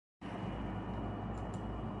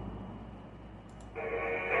Alright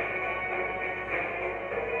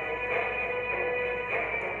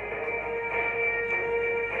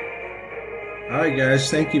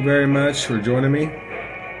guys, thank you very much for joining me.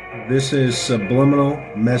 This is Subliminal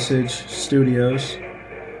Message Studios.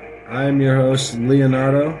 I am your host,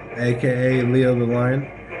 Leonardo, aka Leo the Lion.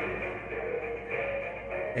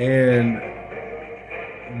 And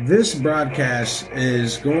this broadcast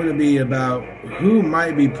is going to be about who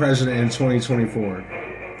might be president in 2024.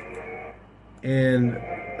 And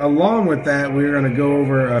along with that, we're going to go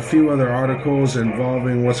over a few other articles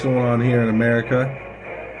involving what's going on here in America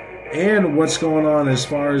and what's going on as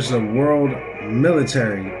far as the world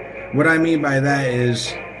military. What I mean by that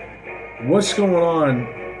is what's going on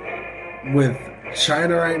with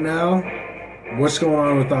China right now, what's going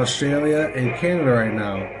on with Australia and Canada right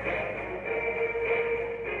now.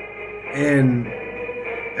 And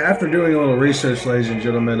after doing a little research, ladies and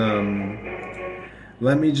gentlemen,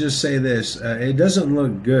 let me just say this. It doesn't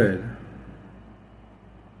look good.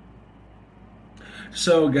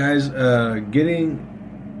 So, guys, getting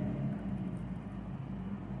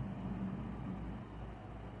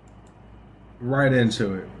right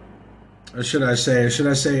into it. Or should I say,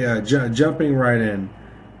 jumping right in.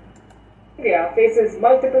 India faces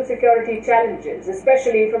multiple security challenges,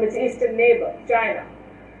 especially from its eastern neighbor, China.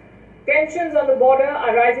 Tensions on the border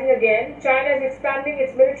are rising again. China is expanding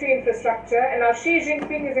its military infrastructure, and now Xi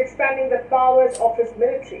Jinping is expanding the powers of his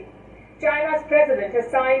military. China's president has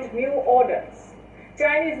signed new orders.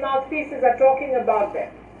 Chinese mouthpieces are talking about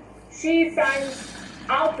them. Xi signs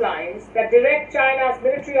outlines that direct China's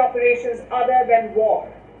military operations other than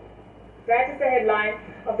war. That is the headline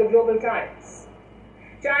of the Global Times.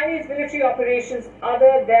 Chinese military operations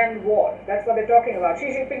other than war. That's what they're talking about. Xi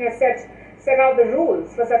Jinping has set out the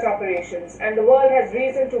rules for such operations, and the world has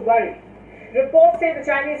reason to worry. Reports say the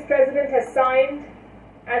Chinese president has signed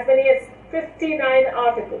as many as 59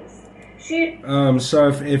 articles. So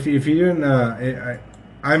if you didn't,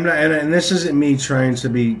 I'm not, and this isn't me trying to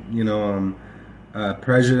be,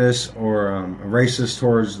 prejudiced or racist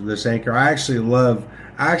towards this anchor. I actually love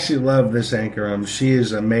this anchor. She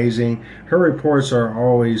is amazing. Her reports are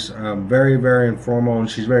always very, very informal, and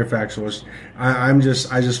she's very factual. I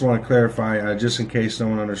just want to clarify, just in case no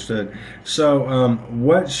one understood. So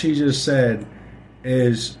what she just said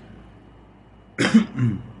is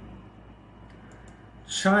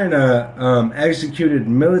China executed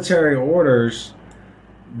military orders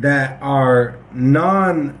that are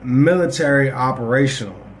non-military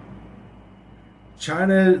operational.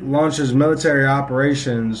 China launches military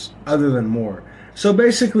operations other than war. So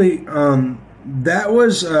basically, that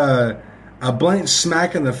was a blatant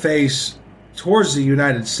smack in the face towards the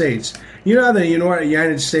United States. You know that the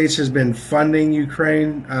United States has been funding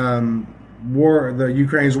Ukraine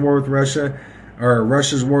Ukraine's war with Russia, or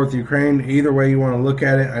Russia's war with Ukraine. Either way you want to look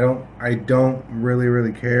at it, I don't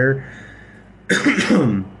really care.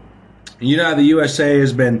 You know how the USA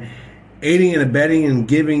has been aiding and abetting and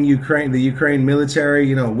giving the Ukraine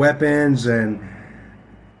military, weapons and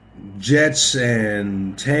jets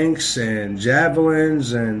and tanks and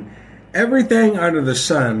javelins and everything under the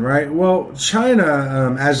sun, right? Well,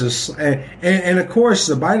 China, and of course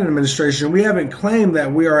the Biden administration, we haven't claimed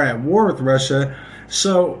that we are at war with Russia.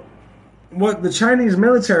 So what the Chinese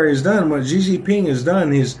military has done, what Xi Jinping has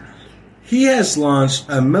done, he has launched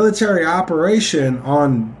a military operation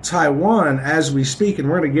on Taiwan as we speak, and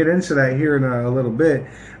we're going to get into that here in a little bit.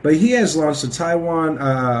 But he has launched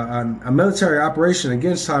a military operation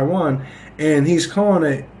against Taiwan, and he's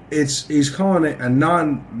calling it a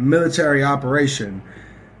non-military operation.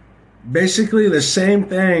 Basically, the same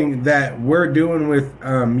thing that we're doing with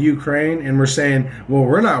Ukraine, and we're saying, well,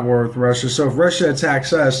 we're not at war with Russia, so if Russia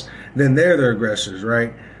attacks us, then they're the aggressors,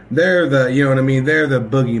 right? They're the, they're the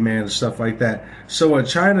boogeyman and stuff like that. So what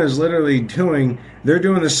China is literally doing, they're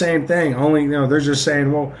doing the same thing, only, they're just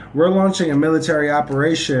saying, well, we're launching a military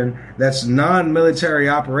operation that's non-military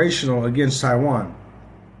operational against Taiwan,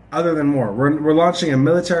 other than war. We're launching a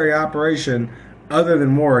military operation other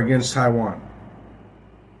than war against Taiwan.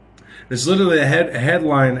 It's literally a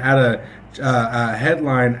headline out of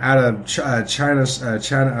China's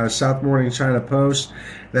South Morning China Post.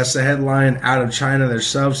 That's the headline out of China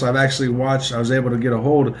themselves. So I was able to get a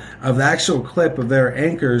hold of the actual clip of their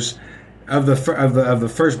anchors, of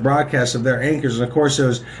the first broadcast of their anchors, and of course it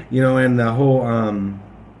was in the whole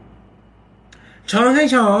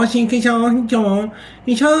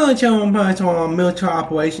military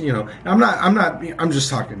operation. I'm just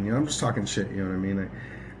talking shit. You know what I mean?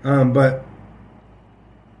 But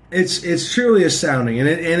it's truly astounding, and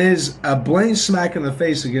it is a blatant smack in the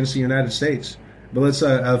face against the United States. But let's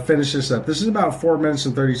finish this up. This is about 4 minutes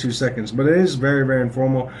and 32 seconds, but it is very, very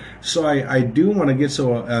informal. So I do want to get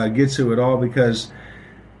to it all, because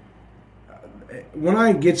when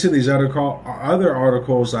I get to these other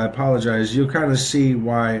articles, I apologize. You'll kind of see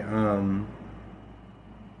why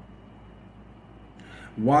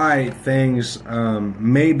things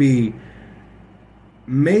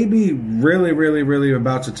maybe really, really, really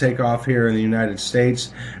about to take off here in the United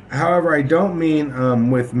States. However, I don't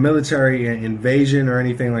mean with military invasion or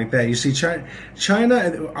anything like that. You see,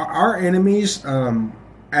 China, our enemies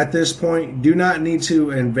at this point do not need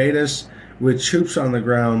to invade us with troops on the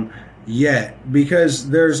ground yet, because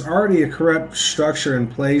there's already a corrupt structure in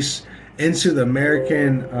place into the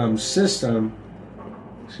American system.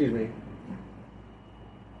 Excuse me.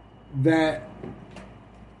 That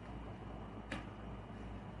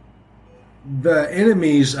the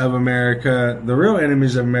enemies of America, the real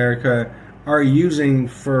enemies of America, are using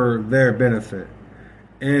for their benefit.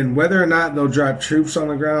 And whether or not they'll drop troops on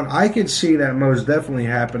the ground, I could see that most definitely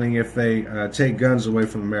happening if they take guns away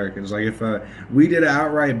from Americans. Like if we did an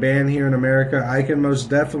outright ban here in America, I can most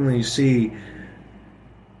definitely see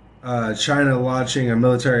China launching a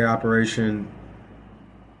military operation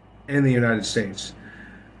in the United States.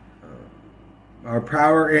 Our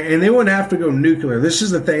power, and they wouldn't have to go nuclear. This is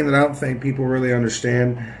the thing that I don't think people really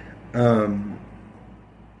understand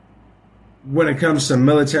when it comes to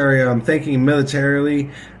military. I'm thinking militarily.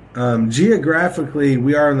 Geographically,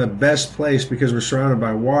 we are in the best place because we're surrounded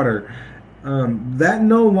by water. That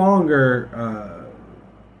no longer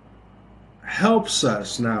helps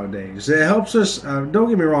us nowadays. It helps us, don't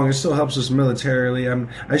get me wrong, it still helps us militarily.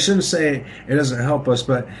 I shouldn't say it doesn't help us,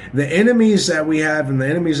 but the enemies that we have and the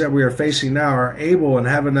enemies that we are facing now are able and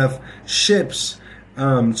have enough ships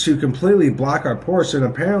to completely block our ports. And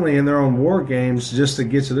apparently in their own war games, just to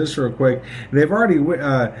get to this real quick, they've already,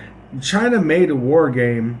 China made a war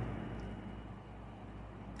game.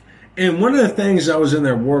 And one of the things that was in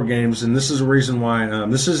their war games, and this is a reason why,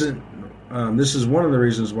 this is one of the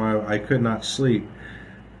reasons why I could not sleep.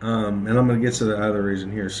 And I'm going to get to the other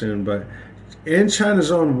reason here soon. But in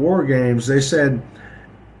China's own war games, they said,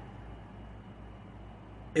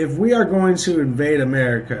 if we are going to invade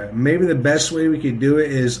America, maybe the best way we could do it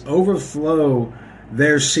is overflow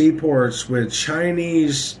their seaports with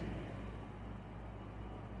Chinese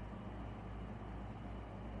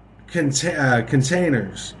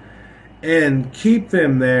containers and keep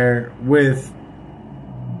them there with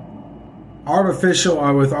artificial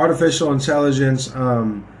intelligence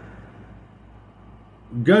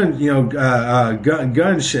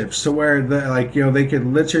gunships, to where they could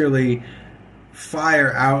literally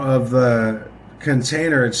fire out of the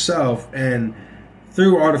container itself, and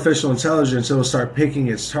through artificial intelligence it will start picking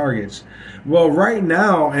its targets. Well, right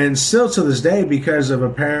now, and still to this day, because of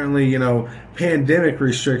apparently pandemic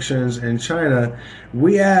restrictions in China,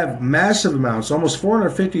 we have massive amounts, almost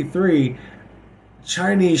 453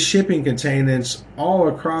 Chinese shipping containers all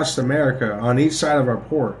across America on each side of our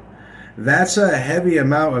port. That's a heavy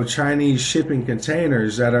amount of Chinese shipping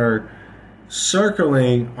containers that are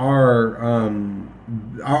circling our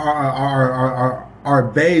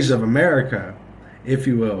bays of America, if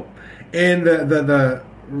you will. And the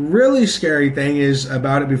really scary thing is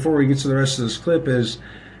about it, before we get to the rest of this clip, is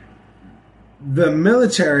the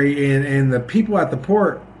military and the people at the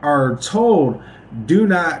port are told, do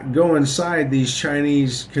not go inside these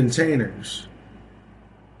Chinese containers.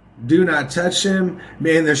 Do not touch them.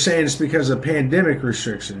 And they're saying it's because of pandemic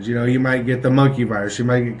restrictions. You might get the monkey virus, you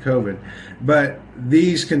might get COVID. But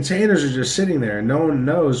these containers are just sitting there, and no one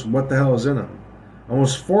knows what the hell is in them.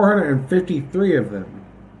 Almost 453 of them.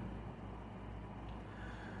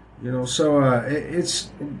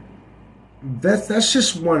 That's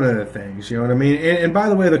just one of the things, you know what I mean? And by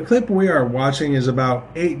the way, the clip we are watching is about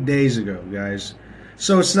 8 days ago, guys.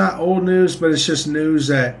 So it's not old news, but it's just news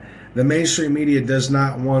that the mainstream media does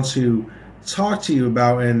not want to talk to you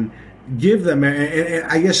about and give them, and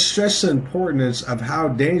I guess stress the importance of how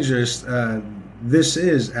dangerous this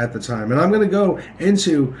is at the time. And I'm going to go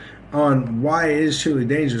into on why it is truly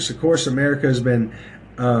dangerous. Of course, America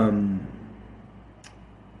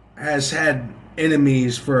has had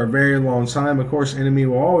enemies for a very long time. Of course,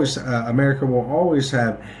 America will always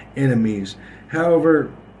have enemies. However,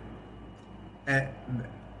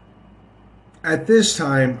 at this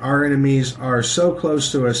time, our enemies are so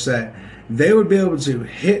close to us that they would be able to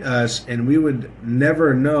hit us and we would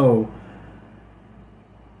never know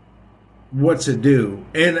what to do.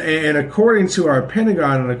 And according to our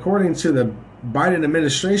Pentagon and according to the Biden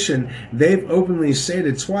administration, they've openly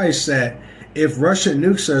stated twice that if Russia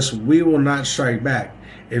nukes us, we will not strike back.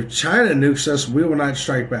 If China nukes us, we will not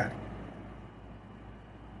strike back.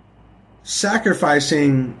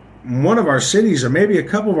 sacrificing one of our cities or maybe a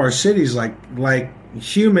couple of our cities like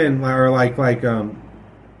human or like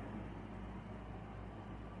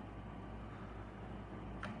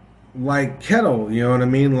kettle, you know what I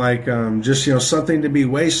mean? Like just something to be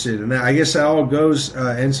wasted, and I guess that all goes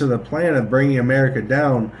into the plan of bringing America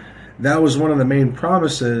down. That was one of the main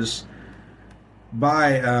promises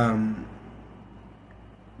by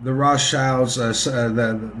the Rothschilds,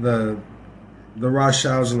 the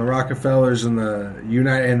Rothschilds and the Rockefellers and the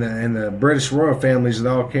the British royal families that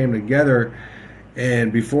all came together.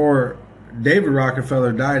 And before David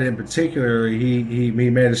Rockefeller died, in particular, he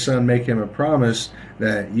made his son make him a promise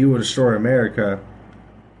that you would restore America.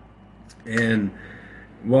 And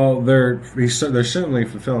well, they're certainly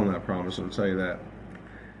fulfilling that promise. I'll tell you that.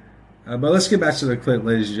 But let's get back to the clip,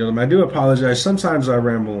 ladies and gentlemen. I do apologize. Sometimes I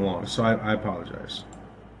ramble along, so I apologize.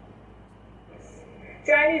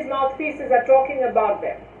 Chinese mouthpieces are talking about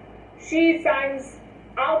them. Xi signs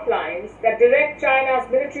outlines that direct China's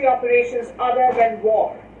military operations other than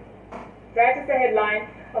war. That is the headline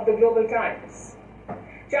of the Global Times.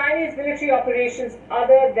 Chinese military operations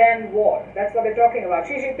other than war. That's what they're talking about.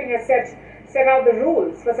 Xi Jinping has set out the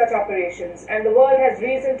rules for such operations, and the world has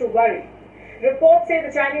reason to worry. Reports say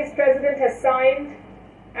the Chinese president has signed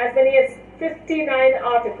as many as 59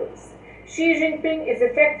 articles. Xi Jinping is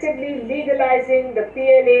effectively legalizing the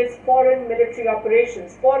PLA's foreign military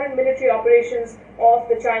operations of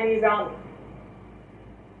the Chinese army.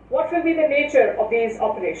 What will be the nature of these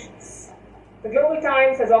operations? The Global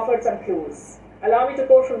Times has offered some clues. Allow me to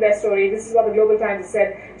quote from their story. This is what the Global Times has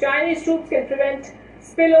said. Chinese troops can prevent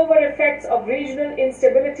spillover effects of regional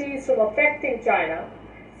instabilities from affecting China,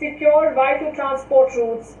 secure vital transport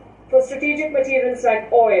routes for strategic materials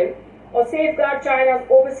like oil, or safeguard China's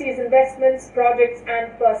overseas investments, projects,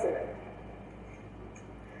 and personnel.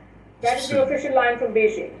 That is the official line from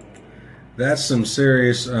Beijing. That's some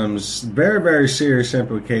serious, very, very serious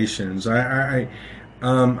implications. What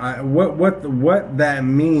that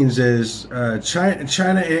means is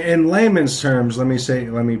China, in layman's terms. Let me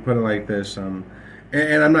put it like this. I'm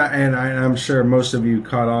sure most of you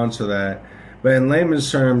caught on to that. But in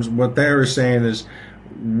layman's terms, what they were saying is,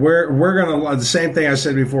 we're gonna, the same thing I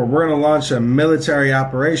said before. We're gonna launch a military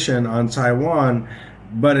operation on Taiwan,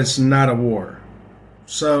 but it's not a war.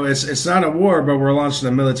 So it's not a war, but we're launching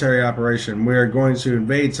a military operation. We're going to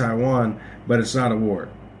invade Taiwan, but it's not a war.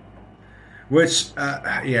 Which,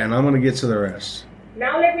 and I'm going to get to the rest.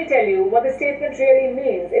 Now let me tell you what the statement really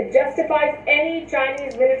means. It justifies any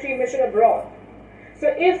Chinese military mission abroad.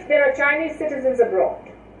 So if there are Chinese citizens abroad,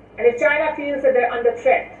 and if China feels that they're under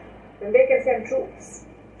threat, then they can send troops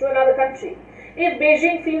to another country. If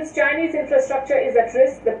Beijing feels Chinese infrastructure is at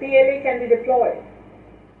risk, the PLA can be deployed.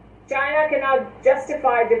 China can now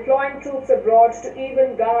justify deploying troops abroad to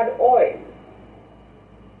even guard oil.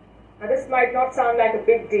 Now this might not sound like a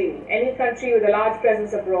big deal. Any country with a large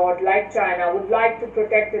presence abroad, like China, would like to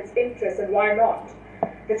protect its interests, and why not?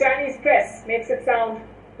 The Chinese press makes it sound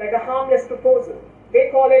like a harmless proposal. They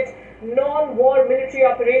call it non-war military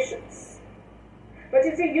operations. But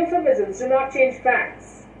you see, euphemisms do not change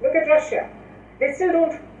facts. Look at Russia. They still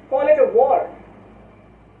don't call it a war.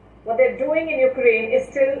 What they're doing in Ukraine is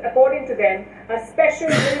still, according to them, a special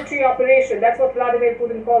military operation. That's what Vladimir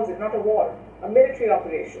Putin calls it, not a war, a military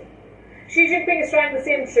operation. Xi Jinping is trying the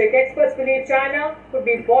same trick. Experts believe China could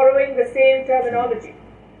be borrowing the same terminology.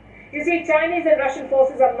 You see, Chinese and Russian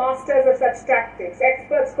forces are masters of such tactics.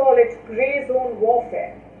 Experts call it grey zone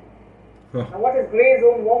warfare. Now, what is grey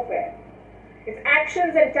zone warfare? It's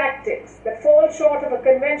actions and tactics that fall short of a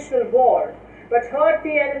conventional war, but hurt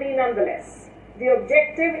the enemy nonetheless. The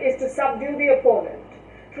objective is to subdue the opponent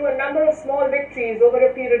through a number of small victories over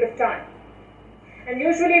a period of time. And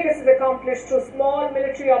usually this is accomplished through small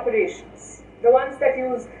military operations, the ones that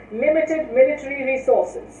use limited military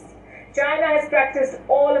resources. China has practiced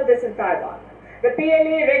all of this in Taiwan. The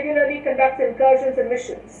PLA regularly conducts incursions and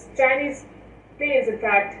missions. Chinese planes, in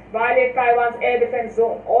fact, violate Taiwan's air defense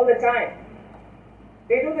zone all the time.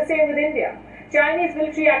 They do the same with India. Chinese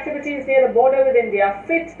military activities near the border with India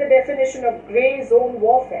fit the definition of grey zone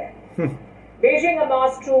warfare. Beijing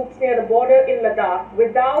amassed troops near the border in Ladakh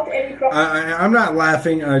without any problem. I'm not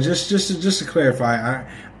laughing. Just to clarify,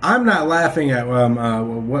 I'm not laughing at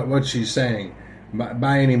what she's saying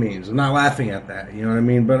by any means. I'm not laughing at that. You know what I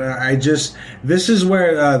mean? But this is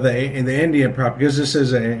where the Indian because this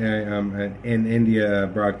is an India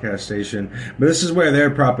broadcast station, but this is where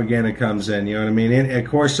their propaganda comes in. You know what I mean? And of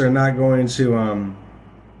course, they're not going to.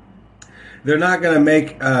 They're not going to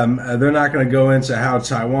make. They're not going to go into how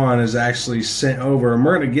Taiwan is actually sent over, and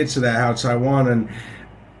we're going to get to that. How Taiwan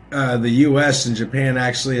the U.S. and Japan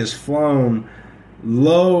actually has flown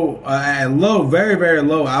at low, very, very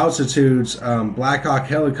low altitudes, Black Hawk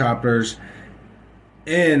helicopters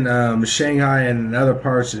in Shanghai and in other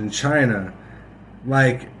parts in China,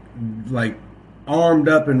 like like armed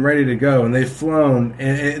up and ready to go, and they've flown,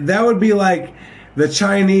 and that would be like the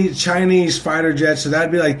Chinese fighter jets. So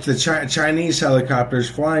that'd be like the Chinese helicopters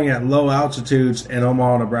flying at low altitudes in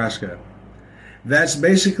Omaha, Nebraska. That's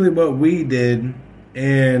basically what we did,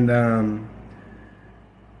 and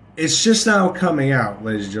it's just now coming out,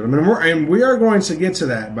 ladies and gentlemen. And we are going to get to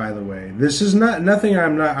that, by the way. This is nothing.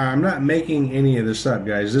 I'm not making any of this up,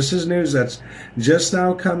 guys. This is news that's just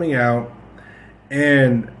now coming out,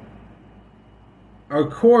 and of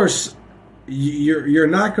course, you're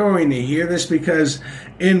not going to hear this because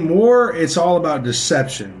in war, it's all about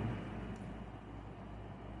deception.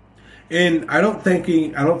 And I don't think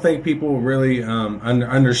people really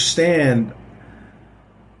understand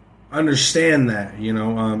that. You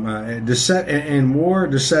know, in war,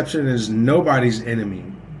 deception is nobody's enemy.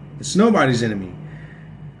 It's nobody's enemy,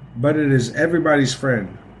 but it is everybody's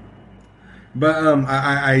friend. But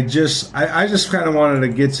I just kind of wanted to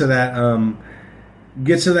get to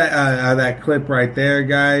that clip right there,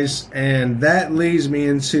 guys, and that leads me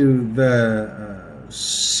into the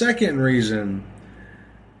second reason,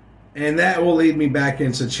 and that will lead me back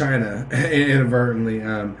into China inadvertently.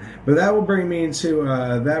 But that will bring me into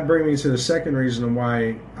the second reason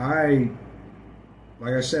why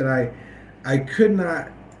like I said, I could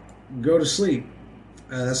not go to sleep.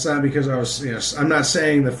 That's not because I was, I'm not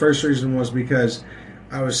saying the first reason was because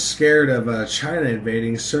I was scared of China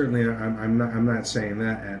invading. Certainly, I'm not saying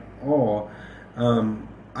that at all.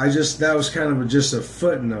 That was kind of just a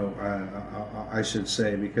footnote, I should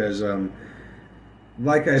say, because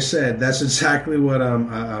like I said, that's exactly what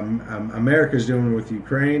America's doing with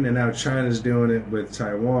Ukraine, and now China's doing it with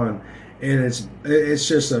Taiwan, and it's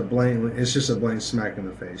just a blatant smack in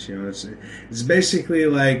the face. It's basically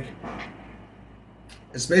like.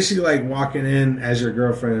 It's basically like walking in as your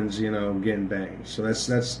girlfriend's, getting banged. So that's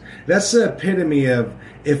the epitome of,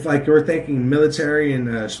 if like we're thinking military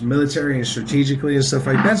and strategically and stuff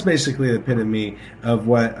like that, that's basically the epitome of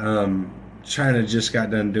what China just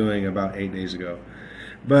got done doing about 8 days ago.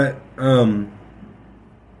 But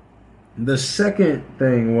the second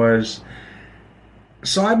thing was,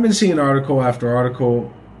 so I've been seeing article after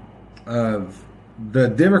article of the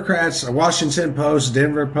Democrats, Washington Post,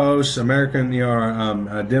 Denver Post, American,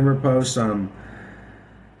 Denver Post,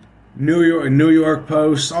 New York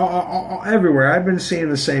Post, all everywhere. I've been seeing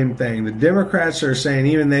the same thing. The Democrats are saying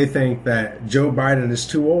even they think that Joe Biden is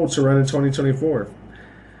too old to run in 2024.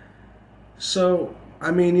 So,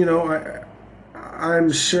 I mean,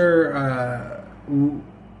 I'm sure.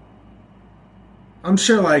 I'm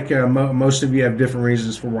sure, like most of you have different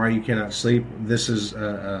reasons for why you cannot sleep. This is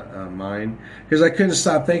mine, because I couldn't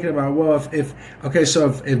stop thinking about, well, if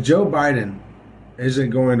Joe Biden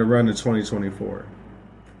isn't going to run in 2024,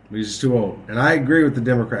 he's too old, and I agree with the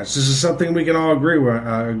Democrats. This is something we can all agree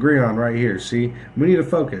on right here. See, we need to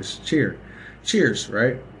focus. Cheers,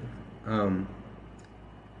 right?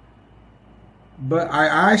 But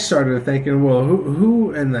I started thinking, well,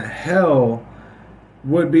 who in the hell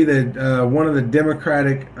would be the one of the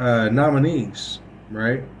Democratic nominees,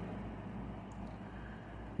 right?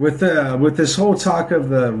 With this whole talk of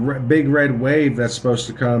the big red wave that's supposed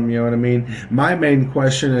to come, you know what I mean? My main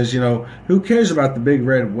question is, who cares about the big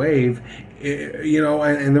red wave?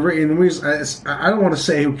 And the reason I don't want to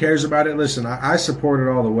say who cares about it. Listen, I support it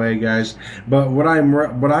all the way, guys. But what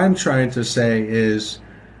I'm trying to say is,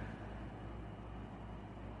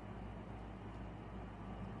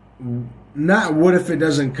 not what if it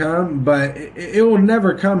doesn't come, but it will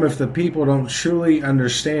never come if the people don't truly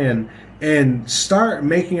understand and start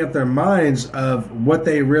making up their minds of what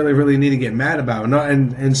they really, really need to get mad about,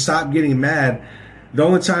 and stop getting mad. The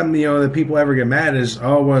only time that people ever get mad is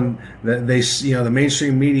when the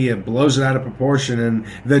mainstream media blows it out of proportion, and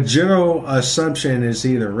the general assumption is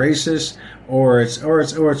either racist or it's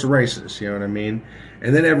racist. You know what I mean?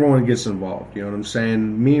 And then everyone gets involved. You know what I'm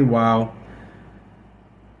saying? Meanwhile,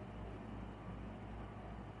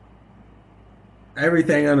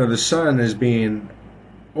 everything under the sun is being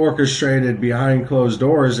orchestrated behind closed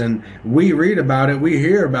doors, and we read about it, we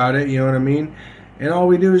hear about it, you know what I mean? And all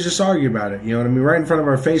we do is just argue about it, you know what I mean? Right in front of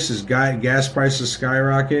our faces, gas prices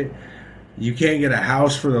skyrocket. You can't get a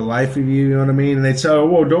house for the life of you, you know what I mean? And they tell,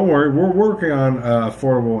 well, don't worry, we're working on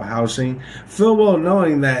affordable housing. Full well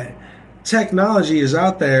knowing that technology is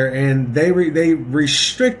out there, and they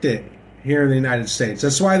restrict it here in the United States.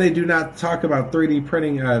 That's why they do not talk about 3D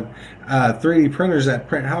printing, 3D printers that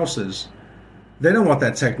print houses. They don't want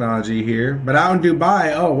that technology here. But out in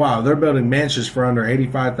Dubai, oh wow, they're building mansions for under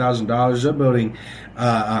 $85,000. They're building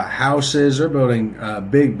houses. They're building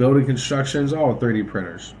big building constructions, all 3D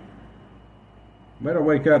printers. Better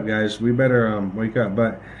wake up, guys. We better wake up.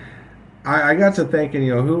 But I got to thinking,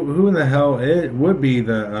 who in the hell it would be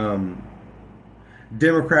the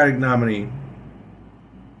Democratic nominee?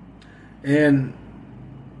 And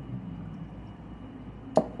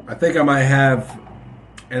I think I might have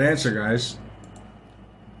an answer, guys.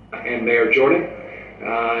 And Mayor Jordan,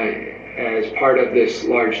 as part of this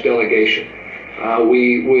large delegation.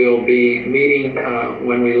 We will be meeting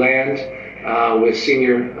when we land with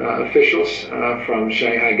senior officials from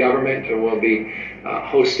Shanghai government, and we'll be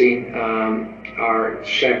hosting our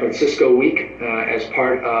San Francisco week as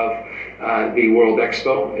part of the World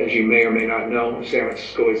Expo. As you may or may not know, San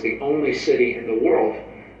Francisco is the only city in the world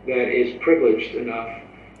that is privileged enough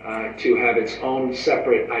to have its own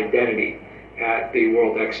separate identity at the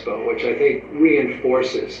World Expo, which I think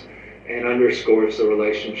reinforces and underscores the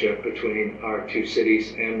relationship between our two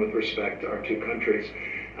cities and with respect to our two countries.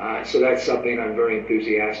 So that's something I'm very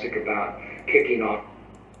enthusiastic about, kicking off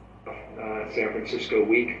San Francisco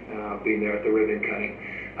week, being there at the ribbon cutting.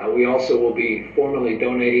 We also will be formally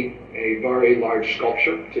donating a very large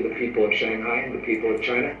sculpture to the people of Shanghai and the people of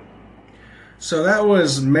China. So that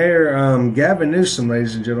was Mayor Gavin Newsom,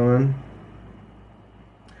 ladies and gentlemen.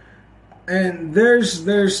 And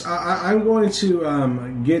I'm going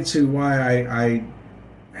to get to why I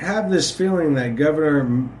have this feeling that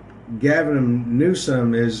Governor Gavin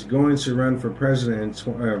Newsom is going to run for president in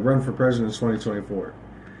 2024.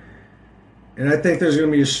 And I think there's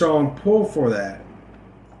going to be a strong pull for that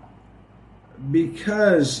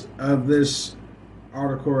because of this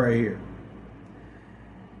article right here.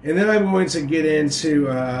 And then I'm going to get into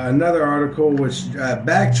another article which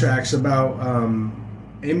backtracks about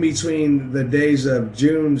in between the days of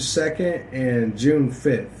June 2nd and June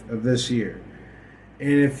 5th of this year.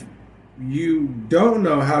 And if you don't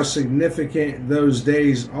know how significant those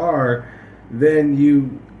days are, then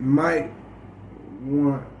you might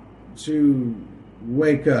want to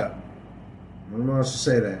wake up. I don't know how else to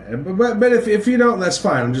say that. But if you don't, that's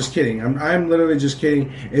fine. I'm just kidding. I'm literally just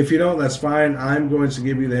kidding. If you don't, that's fine. I'm going to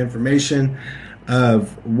give you the information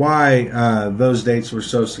of why those dates were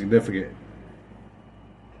so significant.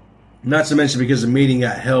 Not to mention because the meeting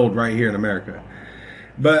got held right here in America.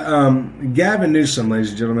 But Gavin Newsom, ladies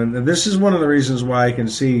and gentlemen, this is one of the reasons why I can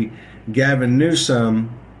see Gavin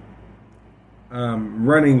Newsom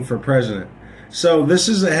running for president. So this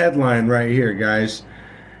is a headline right here, guys.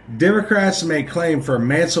 Democrats may claim for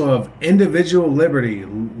mantle of individual liberty,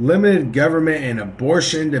 limited government, and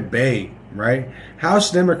abortion debate, right?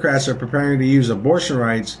 House Democrats are preparing to use abortion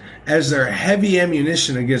rights as their heavy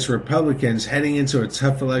ammunition against Republicans heading into a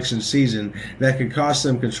tough election season that could cost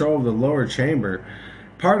them control of the lower chamber.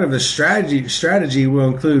 Part of the strategy will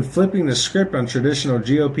include flipping the script on traditional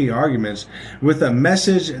GOP arguments with a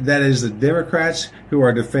message that is the Democrats who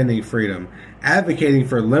are defending freedom, advocating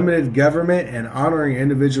for limited government and honoring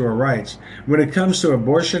individual rights. When it comes to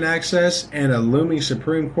abortion access and a looming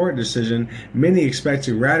Supreme Court decision, many expect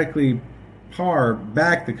to radically par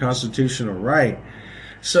back the constitutional right.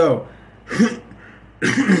 So,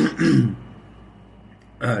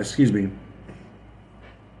 excuse me.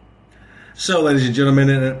 So, ladies and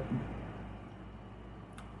gentlemen,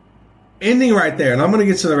 ending right there, and I'm going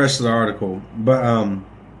to get to the rest of the article, but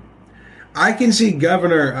I can see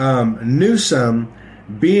Governor Newsom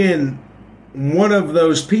being one of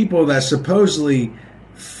those people that supposedly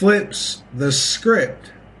flips the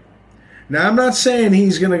script. Now, I'm not saying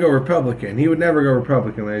he's going to go Republican. He would never go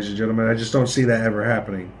Republican, ladies and gentlemen. I just don't see that ever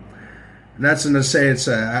happening. Not to say it's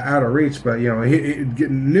out of reach, but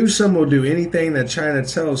Newsom will do anything that China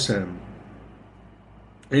tells him.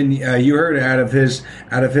 And you heard it out of his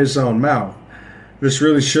own mouth. This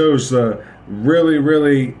really shows the really,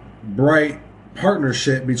 really bright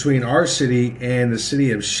partnership between our city and the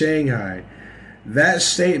city of Shanghai. That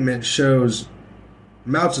statement shows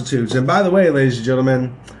multitudes. And by the way, ladies and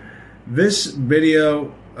gentlemen, this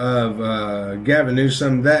video of Gavin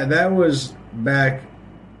Newsom, that was back.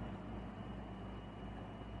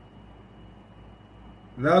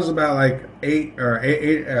 That was about like eight or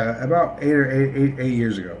eight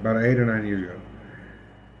years ago, about 8 or 9 years ago.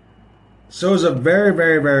 So it was a very,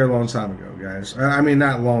 very, very long time ago, guys. I mean,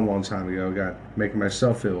 not long time ago. God, making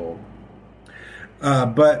myself feel old.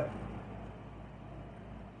 But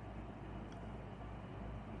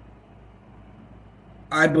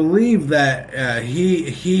I believe that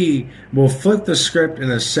he will flip the script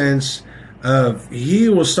in a sense of he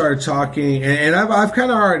will start talking, and I've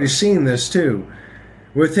kind of already seen this too,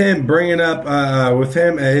 with him bringing up with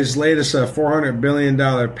him his latest $400 billion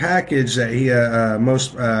package that he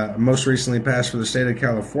most recently passed for the state of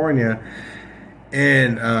California,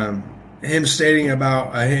 and him stating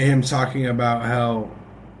about him talking about how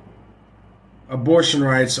abortion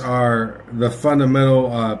rights are the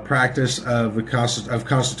fundamental practice of of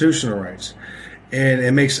constitutional rights, and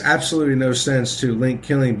it makes absolutely no sense to link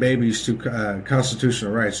killing babies to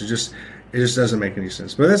constitutional rights. It just doesn't make any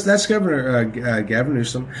sense. But that's Governor Gavin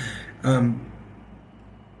Newsom.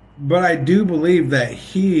 But I do believe that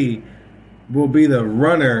he will be the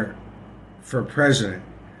runner for president.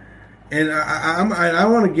 And I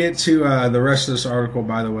want to get to the rest of this article,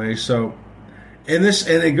 by the way. So, and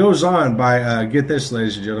it goes on by get this,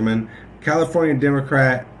 ladies and gentlemen, California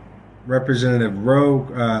Democrat Representative Ro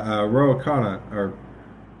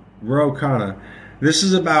Khanna. This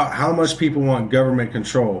is about how much people want government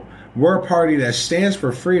control. We're a party that stands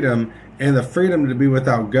for freedom and the freedom to be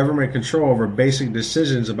without government control over basic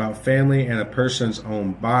decisions about family and a person's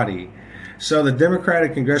own body. So the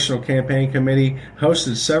Democratic Congressional Campaign Committee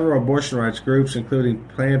hosted several abortion rights groups, including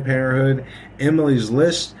Planned Parenthood, Emily's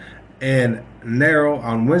List, and NARAL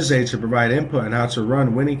on Wednesday to provide input on how to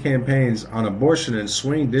run winning campaigns on abortion in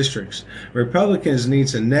swing districts. Republicans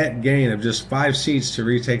need a net gain of just 5 seats to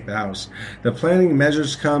retake the House. The planning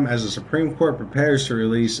measures come as the Supreme Court prepares to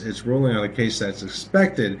release its ruling on a case that's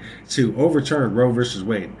expected to overturn Roe v.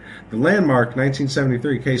 Wade, the landmark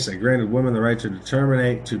 1973 case that granted women the right to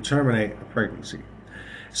terminate a pregnancy.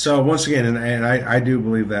 So once again, and I do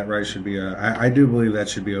believe that right should be I do believe that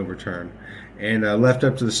should be overturned and left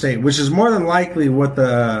up to the state, which is more than likely what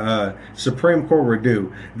the Supreme Court would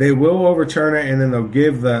do. They will overturn it, and then they'll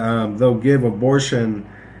give abortion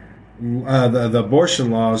the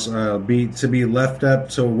abortion laws to be left up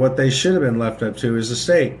to what they should have been left up to, is the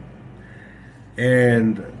state.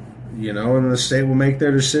 And and the state will make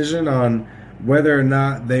their decision on whether or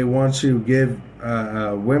not they want to give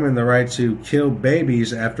women the right to kill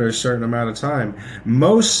babies after a certain amount of time.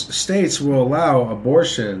 Most states will allow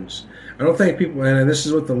abortions. I don't think people, and this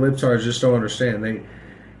is what the libtards just don't understand.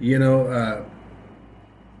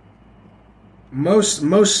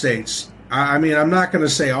 Most states. I mean, I'm not going to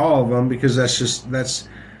say all of them because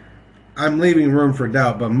I'm leaving room for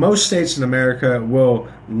doubt. But most states in America will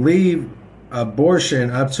leave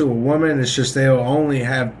abortion up to a woman. It's just they'll only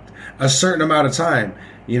have a certain amount of time.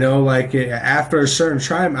 Like after a certain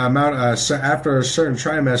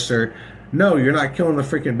trimester. No, you're not killing the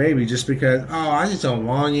freaking baby just because, I just don't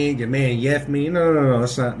want you, your man yef me. No,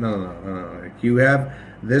 that's not, no. Like, you have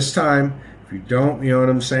this time. If you don't, you know what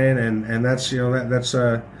I'm saying? And that's,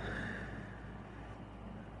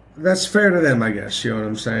 that's fair to them, I guess, you know what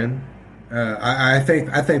I'm saying? I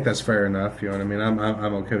think that's fair enough, you know what I mean?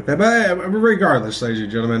 I'm okay with that. But regardless, ladies and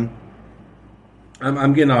gentlemen,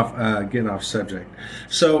 I'm getting off subject.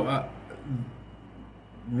 So,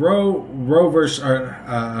 Roe versus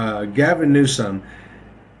Gavin Newsom,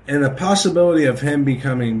 and the possibility of him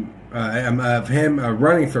becoming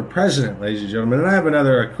running for president, ladies and gentlemen. And I have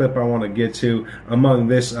another clip I want to get to. Among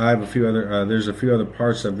this, I have a few other. There's a few other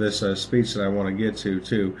parts of this speech that I want to get to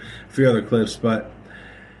too. A few other clips, but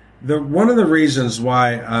one of the reasons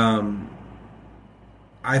why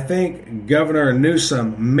I think Governor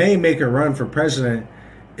Newsom may make a run for president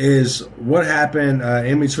is what happened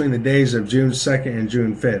in between the days of June 2nd and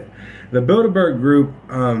June 5th. The Bilderberg Group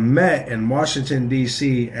met in Washington,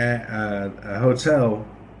 D.C. at a hotel.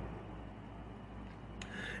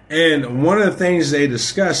 And one of the things they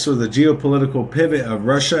discussed was the geopolitical pivot of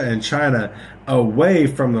Russia and China away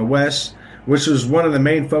from the West, which was one of the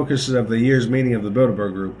main focuses of the year's meeting of the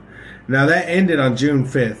Bilderberg Group. Now, that ended on June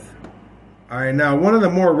 5th. All right, now, one of the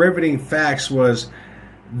more riveting facts was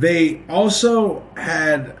they also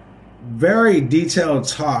had very detailed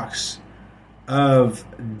talks of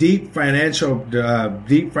deep financial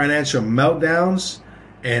meltdowns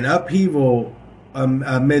and upheaval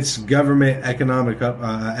amidst government economic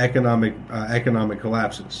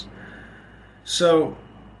collapses. So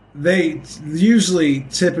they usually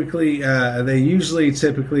typically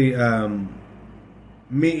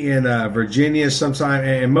meet in Virginia sometime,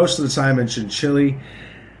 and most of the time in Chile,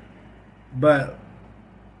 but.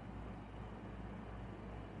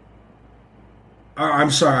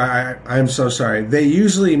 I'm sorry. I'm so sorry. They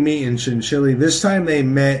usually meet in Chinchilla. This time they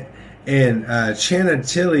met in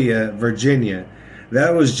Chantilly, Virginia.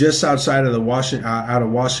 That was just outside of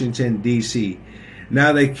Washington, D.C.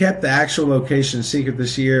 Now, they kept the actual location secret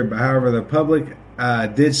this year, but however, the public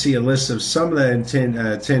did see a list of some of the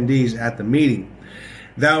attendees at the meeting.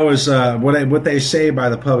 That was what they say by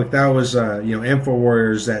the public. That was info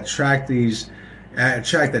warriors that track these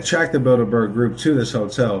attract the Bilderberg Group to this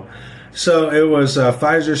hotel. So it was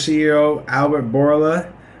Pfizer CEO Albert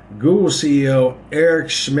Bourla, Google CEO Eric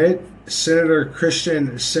Schmidt, Senator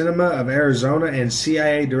Christian Sinema of Arizona, and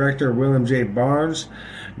CIA Director William J. Barnes.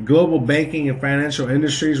 Global banking and financial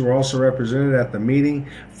industries were also represented at the meeting.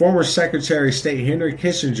 Former Secretary of State Henry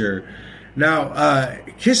Kissinger. Now,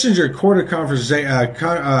 Kissinger courted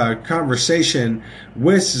conversation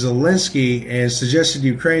with Zelensky and suggested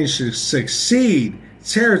Ukraine should succeed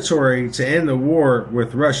territory to end the war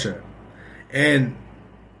with Russia. And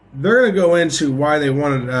they're going to go into why they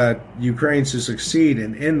wanted Ukraine to succeed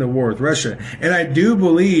and end the war with Russia. And I do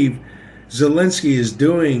believe Zelensky is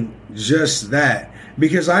doing just that,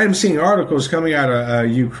 because I am seeing articles coming out of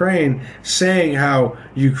Ukraine saying how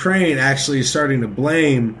Ukraine actually is starting to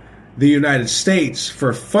blame the United States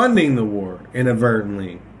for funding the war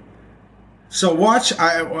inadvertently. So watch,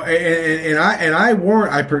 I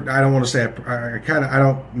warned. I don't want to say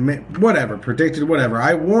predicted whatever.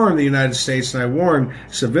 I warned the United States and I warned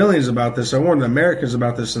civilians about this. I warned the Americans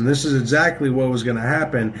about this, and this is exactly what was going to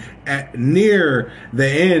happen near the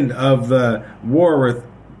end of the war with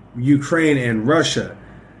Ukraine and Russia.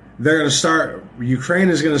 Ukraine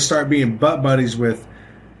is going to start being butt buddies with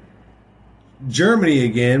Germany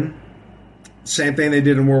again. Same thing they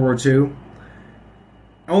did in World War II.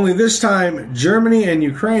 Only this time, Germany and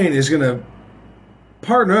Ukraine is going to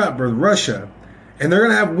partner up with Russia, and they're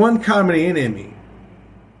going to have one common enemy.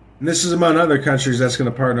 And this is among other countries that's going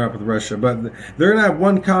to partner up with Russia, but they're going to have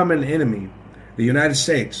one common enemy, the United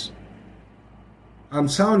States. I'm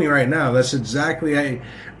telling you right now, that's exactly.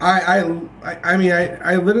 I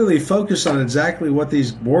literally focused on exactly what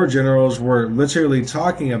these war generals were literally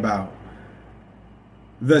talking about.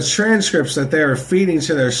 The transcripts that they are feeding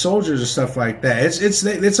to their soldiers and stuff like that.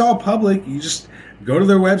 It's all public. You just go to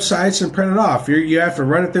their websites and print it off. You have to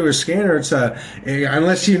run it through a scanner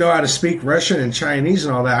unless you know how to speak Russian and Chinese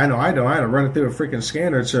and all that. I know I don't. I had to run it through a freaking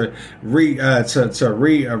scanner to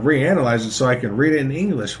reanalyze it so I can read it in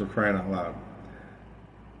English, for crying out loud.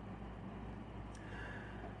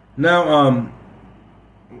 Now,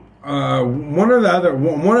 one of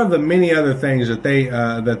the many other things that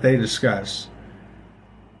they discuss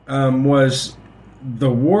was the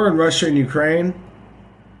war in Russia and Ukraine,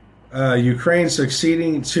 Ukraine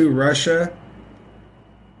succeeding to Russia,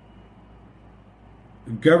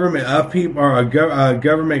 government upheaval or a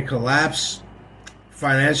government collapse,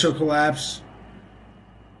 financial collapse.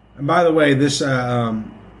 And by the way, this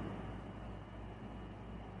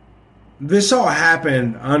all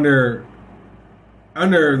happened under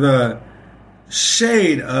the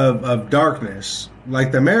shade of darkness.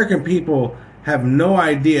 Like, the American people have no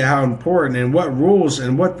idea how important and what rules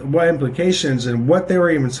and what implications and what they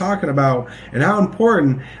were even talking about and how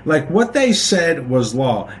important, like, what they said was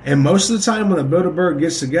law. And most of the time when the Bilderberg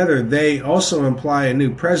gets together, they also imply a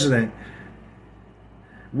new president,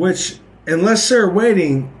 which, unless they're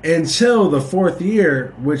waiting until the fourth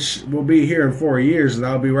year, which will be here in 4 years, and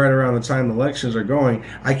that'll be right around the time the elections are going,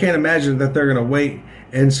 I can't imagine that they're going to wait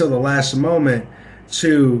until the last moment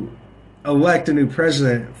to elect a new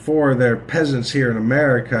president for their peasants here in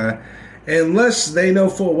America, unless they know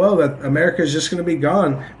full well that America is just going to be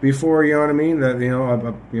gone before, you know what I mean, that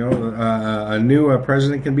a new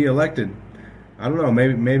president can be elected. I don't know,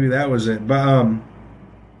 maybe that was it, but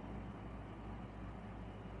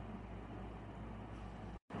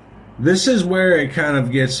this is where it kind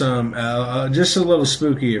of gets just a little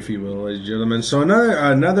spooky, if you will, ladies and gentlemen. So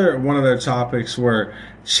another one of their topics were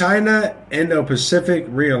China, Indo-Pacific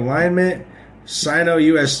realignment,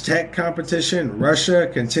 Sino-U.S. tech competition, Russia,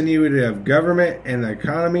 continuity of government and the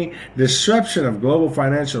economy, disruption of global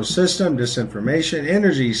financial system, disinformation,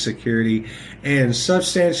 energy security, and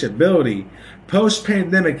substantiability,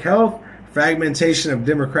 post-pandemic health, fragmentation of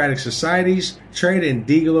democratic societies, trade and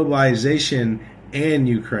deglobalization, and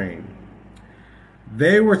Ukraine.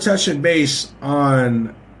 They were touching base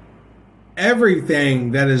on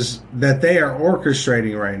everything that they are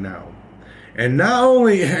orchestrating right now. And not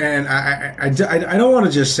only, and I don't want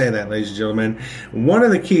to just say that, ladies and gentlemen. One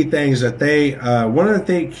of the key things that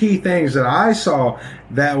key things that I saw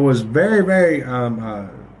that was very, very,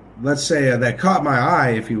 let's say that caught my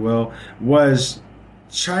eye, if you will, was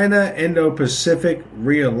China Indo-Pacific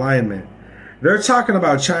realignment. They're talking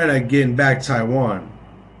about China getting back Taiwan.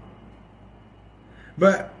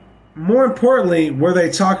 But more importantly, were they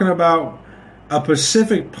talking about a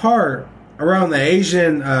Pacific part around the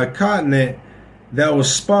Asian continent that will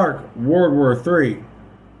spark World War III?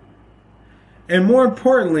 And more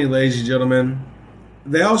importantly, ladies and gentlemen,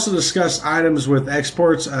 they also discussed items with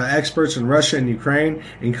experts in Russia and Ukraine,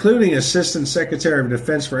 including Assistant Secretary of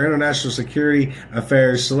Defense for International Security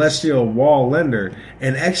Affairs Celestial Wall-Lender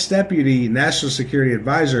and ex-Deputy National Security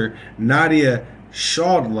Advisor Nadia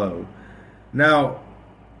Shodlo. Now,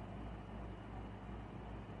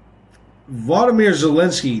 Vladimir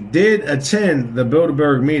Zelensky did attend the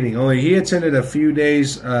Bilderberg meeting, only he attended a few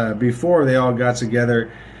days before they all got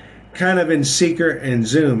together, kind of in secret and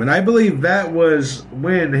Zoom. And I believe that was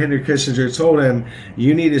when Henry Kissinger told him,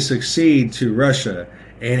 you need to succeed to Russia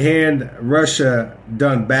and hand Russia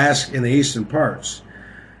Donbass in the eastern parts.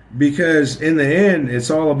 Because in the end, it's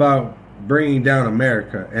all about bringing down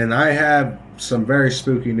America. And I have some very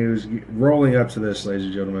spooky news rolling up to this, ladies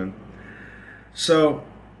and gentlemen. So,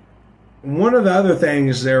 one of the other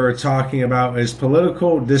things they were talking about is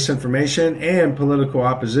political disinformation and political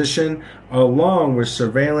opposition, along with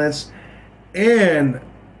surveillance and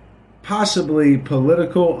possibly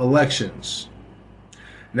political elections.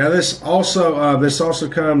 Now, this also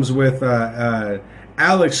comes with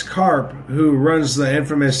Alex Karp, who runs the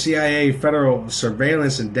infamous CIA Federal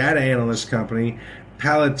Surveillance and Data Analyst Company,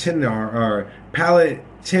 Palatiner.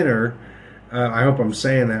 I hope I'm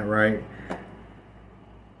saying that right.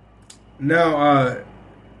 Now,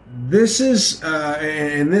 this is let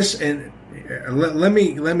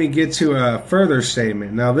me get to a further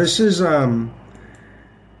statement. Now, this is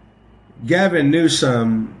Gavin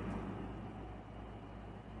Newsom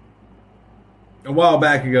a while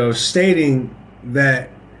back ago stating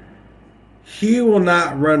that he will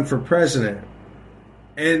not run for president,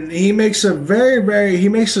 and he makes a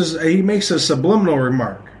subliminal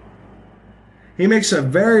remark. He makes a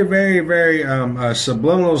very, very, very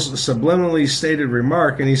subliminally stated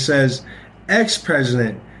remark, and he says,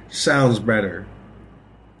 "Ex-president sounds better."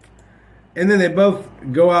 And then they both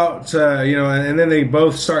go out to, and then they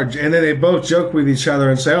both joke with each other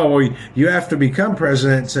and say, "Oh, well, you have to become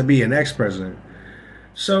president to be an ex-president."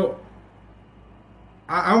 So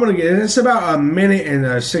I want to get. It's about a minute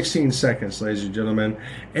and 16 seconds, ladies and gentlemen.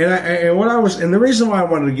 And the reason why I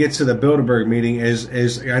wanted to get to the Bilderberg meeting is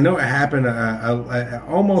I know it happened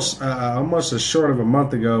almost a short of a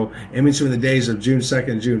month ago, in between the days of June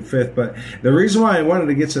 2nd and June 5th. But the reason why I wanted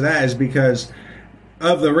to get to that is because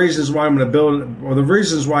of the reasons why I'm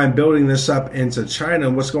building this up into China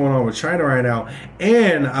and what's going on with China right now,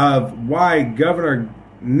 and of why Governor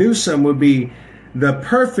Newsom would be the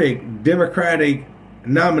perfect Democratic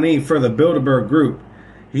nominee for the Bilderberg Group.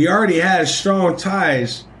 He already has strong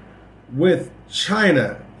ties with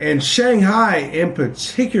China and Shanghai in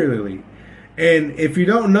particularly. And if you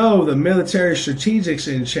don't know the military strategics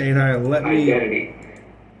in Shanghai, let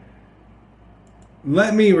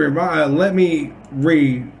me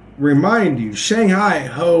remind you, Shanghai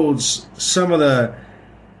holds some of the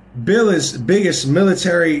biggest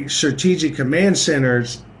military strategic command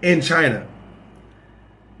centers in China.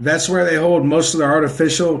 That's where they hold most of their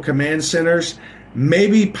artificial command centers.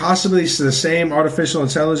 Maybe possibly it's the same artificial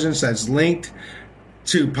intelligence that's linked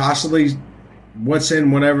to possibly what's in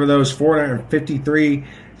whatever those 453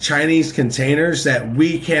 Chinese containers that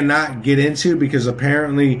we cannot get into because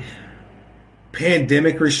apparently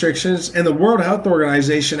pandemic restrictions, and the World Health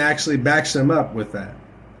Organization actually backs them up with that.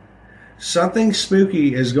 Something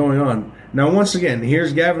spooky is going on. Now, once again,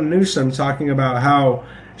 here's Gavin Newsom talking about how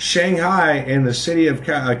Shanghai and the city of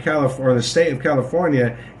California, the state of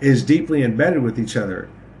California, is deeply embedded with each other.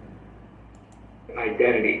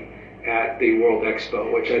 Identity at the World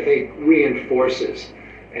Expo, which I think reinforces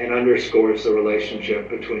and underscores the relationship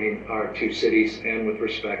between our two cities and with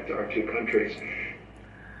respect to our two countries.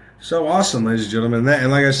 So awesome, ladies and gentlemen.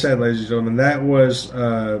 And like I said, ladies and gentlemen, that was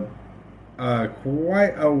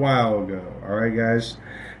quite a while ago. All right, guys.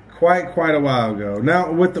 Quite a while ago.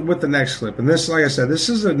 Now with the next clip, and this, like I said, this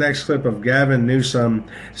is the next clip of Gavin Newsom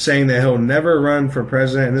saying that he'll never run for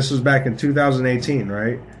president, and this was back in 2018,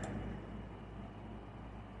 right?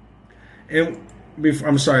 And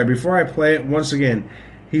before I play it once again,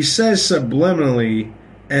 he says subliminally,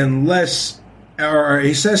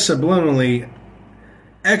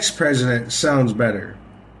 ex-president sounds better.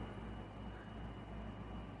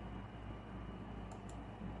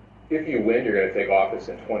 If you win, you're going to take office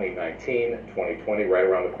in 2019, 2020, right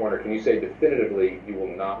around the corner. Can you say definitively you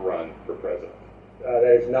will not run for president? That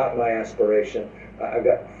is not my aspiration. I've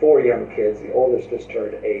got 4 young kids. The oldest just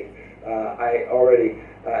turned 8. I already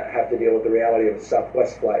have to deal with the reality of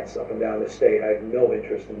Southwest flights up and down the state. I have no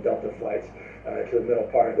interest in Delta flights to the middle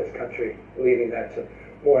part of this country, leaving that to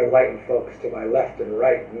more enlightened folks to my left and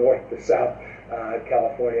right, north to south.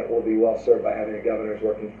 California will be well served by having a governor who's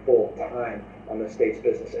working full time on the state's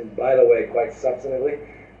business. And by the way, quite substantively,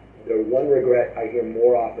 The one regret I hear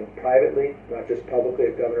more often privately, not just publicly,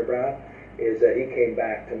 of Governor Brown, is that he came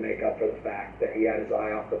back to make up for the fact that he had his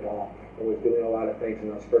eye off the ball and was doing a lot of things in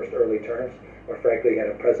those first early terms, where frankly he had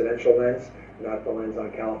a presidential lens, not the lens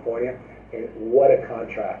on California. And what a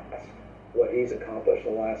contrast, what he's accomplished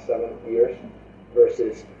in the last 7 years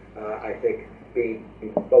versus, I think, being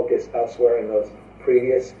focused elsewhere in those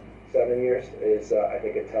previous 7 years is, I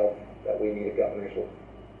think, a tell that we need a governor who's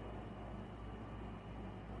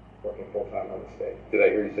working full-time on the state. Did I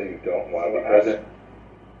hear you say you don't want to be president?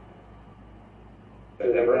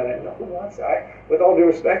 No, who wants that? With all due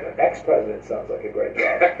respect, ex-president sounds like a great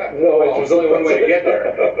job. No, well, there's only one way to get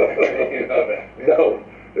there. You know that. No.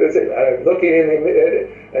 I'm looking in the,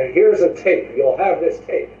 here's a tape. You'll have this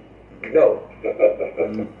tape. No.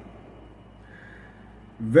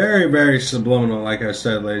 Very, very subliminal, like I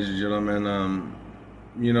said, ladies and gentlemen.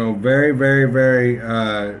 You know, very, very, very,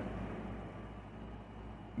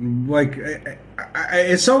 like,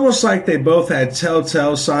 it's almost like they both had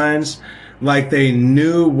telltale signs, like they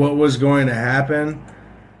knew what was going to happen.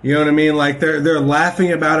 You know what I mean? Like they're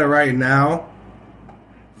laughing about it right now.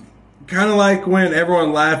 Kind of like when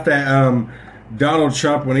everyone laughed at Donald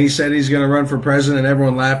Trump when he said he's going to run for president.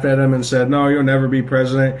 Everyone laughed at him and said, "No, you'll never be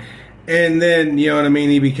president." And then, you know what I mean,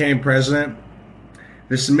 he became president.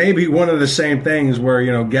 This may be one of the same things where,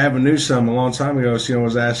 you know, Gavin Newsom a long time ago, you know,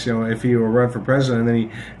 was asked, you know, if he would run for president, and then he,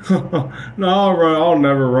 no, I'll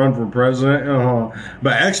never run for president.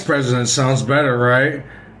 But ex-president sounds better, right?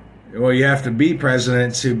 Well, you have to be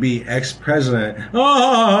president to be ex-president. Oh,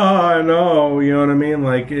 I know, you know what I mean?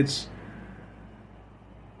 Like, it's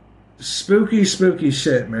spooky, spooky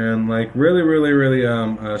shit, man. Like, really, really, really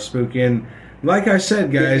spooky. And like I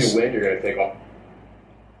said, guys, if you win, you're going to take off.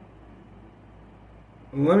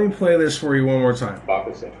 Let me play this for you one more time.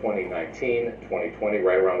 Office in 2019, 2020,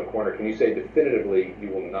 right around the corner. Can you say definitively you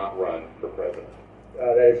will not run for president?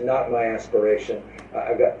 That is not my aspiration.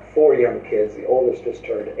 I've got 4 young kids. The oldest just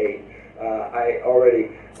turned 8. I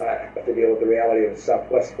already have to deal with the reality of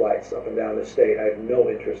Southwest flights up and down the state. I have no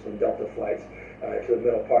interest in Delta flights to the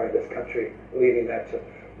middle part of this country, leaving that to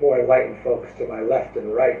more enlightened folks to my left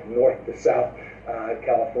and right, north to south.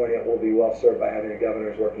 California will be well served by having a governor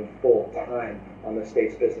who's working full time on the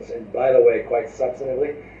state's business. And by the way, quite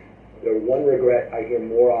substantively, the one regret I hear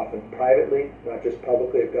more often privately, not just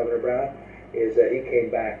publicly, of Governor Brown, is that he came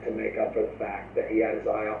back to make up for the fact that he had his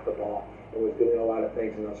eye off the ball and was doing a lot of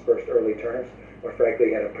things in those first early terms, where frankly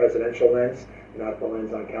he had a presidential lens, not the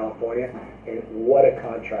lens on California. And what a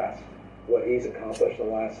contrast, what he's accomplished in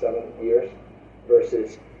the last 7 years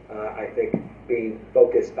versus, I think, being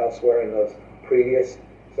focused elsewhere in those previous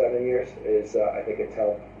 7 years is, I think, a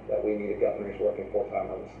tell that we need a governor who's working full-time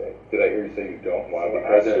on the state. Did I hear you say you don't want to be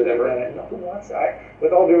president ever? No, who wants that?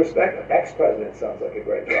 With all due respect, ex-president sounds like a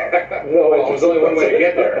great job. No, well, there's only one way to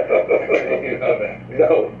get there. You know that.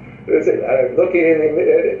 No. I'm looking in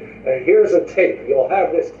the, here's a tape. You'll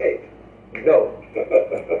have this tape. No.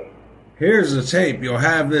 Here's the tape. You'll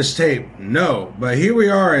have this tape. No. But here we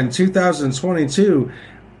are in 2022,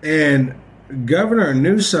 and Governor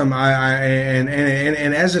Newsom, and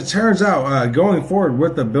as it turns out, going forward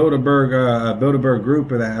with the Bilderberg group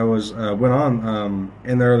that was went on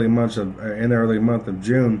in the early month of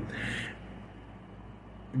June,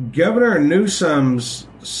 Governor Newsom's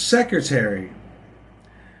secretary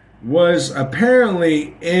was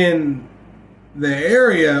apparently in the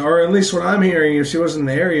area, or at least what I'm hearing, if she wasn't in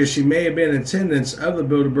the area, she may have been in attendance of the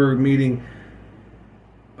Bilderberg meeting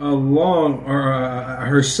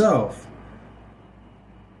herself.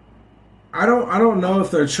 I don't know if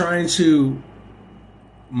they're trying to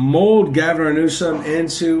mold Governor Newsom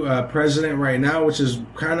into president right now, which is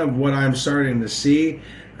kind of what I'm starting to see,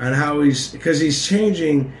 and how he's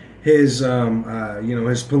changing his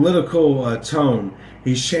his political tone.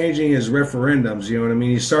 He's changing his referendums. You know what I mean?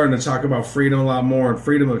 He's starting to talk about freedom a lot more, and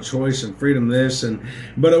freedom of choice, and freedom this,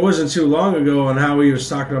 but it wasn't too long ago on how he was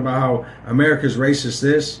talking about how America's racist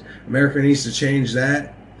this, America needs to change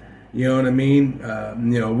that. You know what I mean?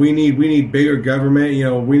 We need bigger government. You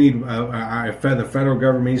know, we need the federal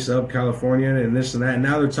government needs to help California and this and that. And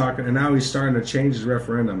now they're talking, and now he's starting to change his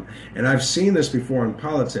referendum. And I've seen this before in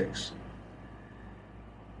politics.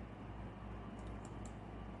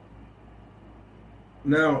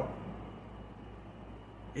 Now,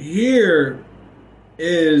 here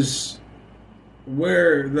is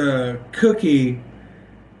where the cookie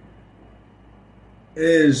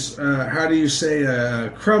is,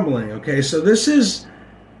 crumbling. Okay, so this is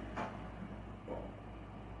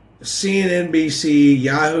CNN, NBC,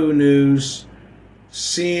 Yahoo News,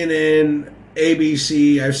 CNN,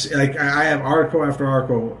 ABC. I have article after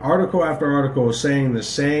article saying the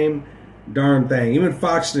same darn thing. Even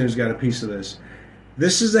Fox News got a piece of this.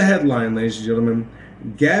 This is the headline, ladies and gentlemen.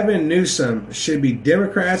 Gavin Newsom should be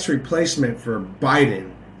Democrats' replacement for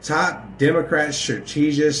Biden. Top Democrat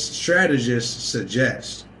strategists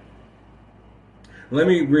suggest. Let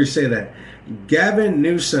me re-say that. Gavin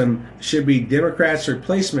Newsom should be Democrats'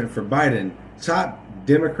 replacement for Biden. Top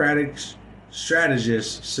Democratic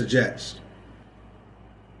strategists suggest.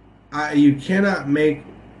 You cannot make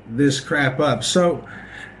this crap up. So,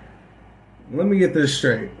 let me get this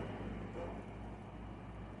straight.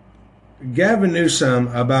 Gavin Newsom,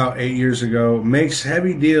 about 8 years ago, makes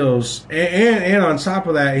heavy deals, and on top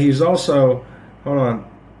of that, he's also, hold on.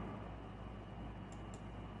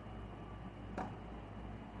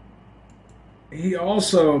 He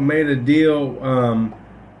also made a deal. I'm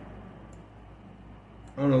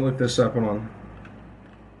gonna look this up. Hold on.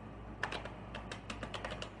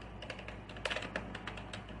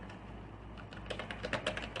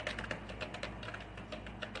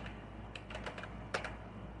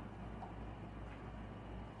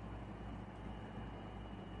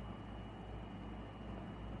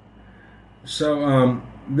 So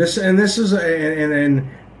this is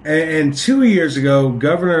and 2 years ago,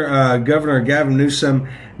 Governor Gavin Newsom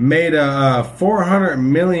made a $400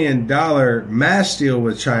 million mass deal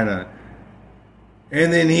with China,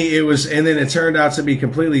 and then it turned out to be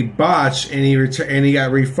completely botched, and he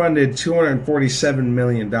got refunded $247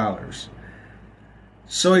 million.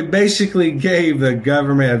 So he basically gave the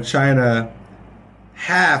government of China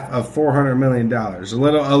half of $400 million, a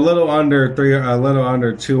little under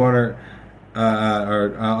 200.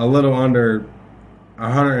 Or a little under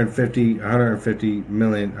 150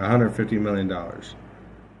 million dollars.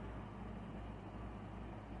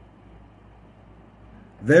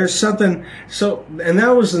 There's something. So, and that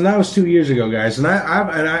was 2 years ago, guys. And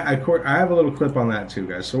I have a little clip on that too,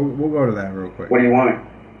 guys. So we'll go to that real quick. What do you want?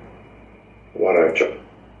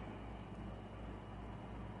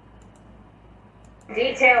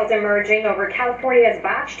 Details emerging over California's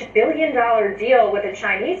botched billion-dollar deal with a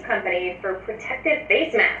Chinese company for protective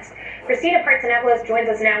face masks. Christina Partsinevelos joins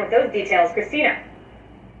us now with those details. Christina.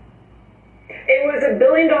 It was a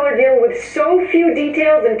billion-dollar deal with so few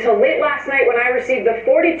details until late last night when I received the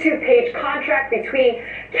 42-page contract between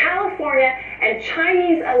California and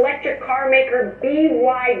Chinese electric car maker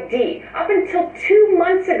BYD. Up until 2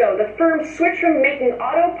 months ago, the firm switched from making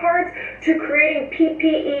auto parts to creating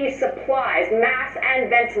PPE supplies, masks, and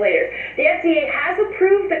ventilators. The FDA has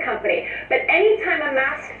approved the company, but anytime a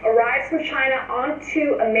mask arrives from China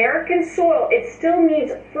onto American soil, it still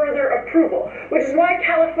needs further approval, which is why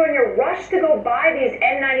California rushed to go buy these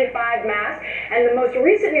N95 masks. And the most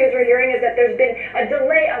recent news we're hearing is that there's been a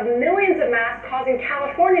delay of millions of masks, causing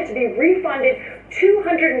California to be refunded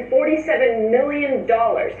 $247 million.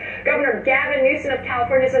 Governor Gavin Newsom of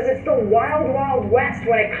California says it's the wild, wild west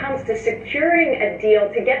when it comes to securing a deal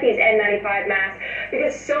to get these N95 masks,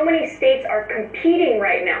 because so many states are competing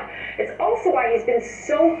right now. It's also why he's been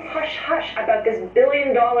so hush-hush about this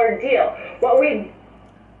billion-dollar deal.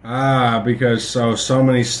 Because so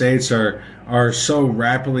many states are so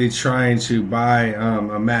rapidly trying to buy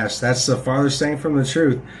a mask. That's the farthest thing from the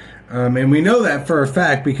truth. And we know that for a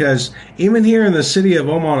fact because even here in the city of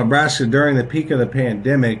Omaha, Nebraska, during the peak of the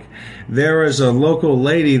pandemic, there was a local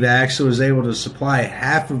lady that actually was able to supply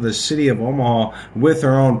half of the city of Omaha with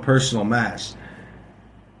her own personal mask.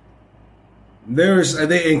 And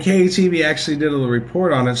KATV actually did a little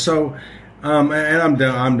report on it. So, and I'm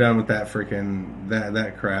done with that freaking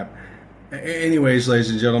that crap. Anyways, ladies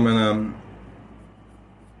and gentlemen,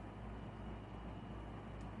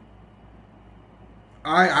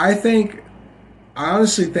 I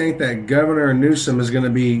honestly think that Governor Newsom is going to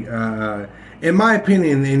be, in my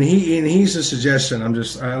opinion, and he's a suggestion. I'm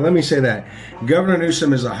just let me say that Governor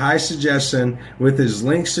Newsom is a high suggestion with his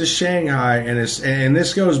links to Shanghai, and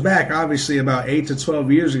this goes back obviously about 8 to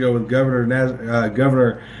 12 years ago with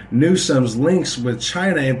Governor Newsom's links with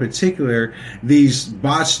China, in particular these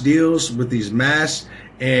botched deals with these masks.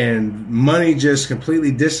 And money just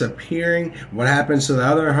completely disappearing. What happens to the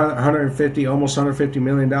other almost $150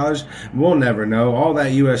 million? We'll never know. All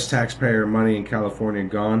that U.S. taxpayer money in California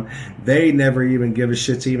gone. They never even give a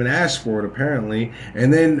shit to even ask for it, apparently.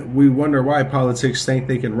 And then we wonder why politics think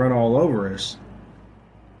they can run all over us.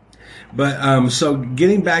 But so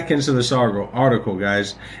getting back into this article,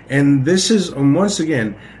 guys, and this is once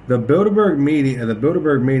again the Bilderberg meeting. The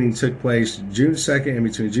Bilderberg meeting took place June 2nd, and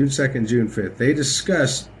between June 2nd and June 5th, they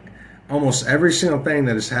discussed almost every single thing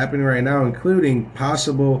that is happening right now, including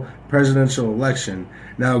possible presidential election.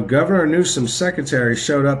 Now, Governor Newsom's secretary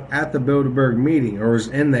showed up at the Bilderberg meeting, or was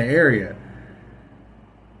in the area.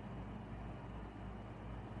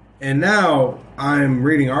 And now I'm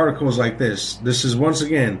reading articles like this. This is once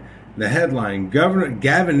again the headline: Governor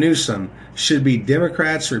Gavin Newsom should be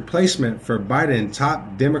Democrats' replacement for Biden,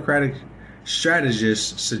 top Democratic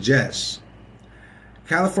strategist suggests.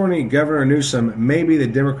 California Governor Newsom may be the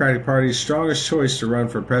Democratic Party's strongest choice to run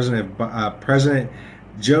for president if President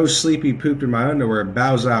Joe Sleepy Pooped in My Underwear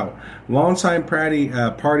bows out. Longtime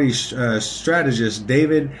party strategist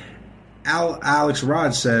David Alex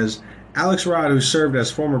Rod says, Alex Rod, who served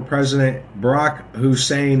as former President Barack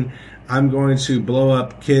Hussein, I'm going to blow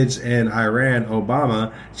up kids in Iran,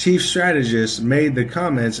 Obama, chief strategist, made the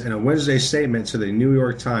comments in a Wednesday statement to the New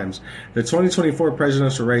York Times. The 2024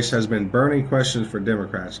 presidential race has been burning questions for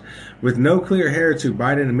Democrats. With no clear heir to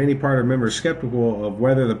Biden and many party members skeptical of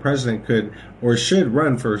whether the president could or should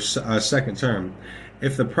run for a second term.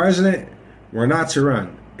 If the president were not to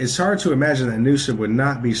run, it's hard to imagine that Newsom would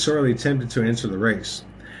not be sorely tempted to enter the race.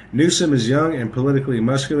 Newsom is young and politically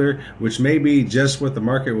muscular, which may be just what the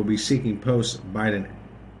market will be seeking post-Biden,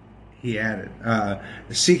 he added.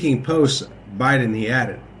 Seeking post-Biden, he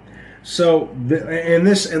added. So,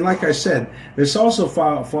 and like I said, this also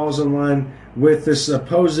falls in line with this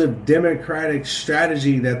supposed Democratic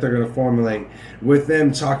strategy that they're going to formulate, with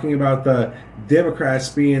them talking about the Democrats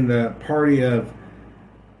being the party of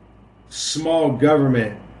small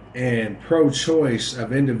government and pro-choice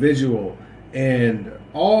of individual and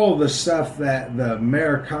all the stuff that the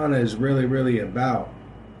Americana is really, really about.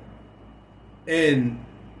 And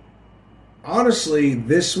honestly,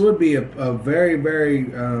 this would be a very, very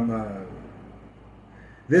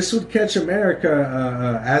this would catch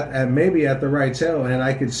America at maybe at the right tail, and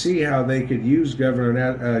I could see how they could use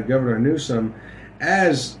Governor Newsom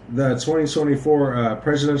as the 2024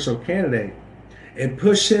 presidential candidate and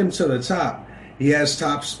push him to the top. He has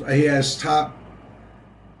top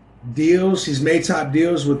deals. He's made top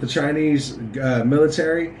deals with the Chinese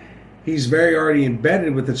military. He's very already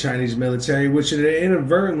embedded with the Chinese military, which would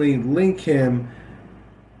inadvertently link him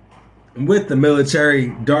with the military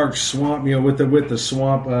dark swamp, with the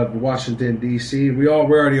swamp of Washington D.C. We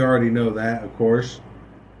already know that, of course.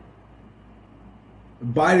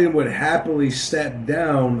 Biden would happily step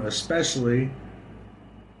down, especially.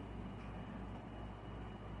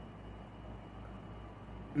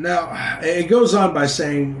 Now, it goes on by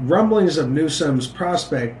saying, rumblings of Newsom's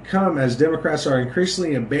prospect come as Democrats are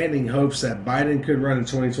increasingly abandoning hopes that Biden could run in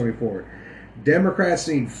 2024. Democrats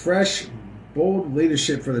need fresh, bold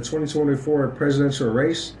leadership for the 2024 presidential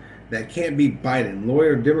race that can't be Biden.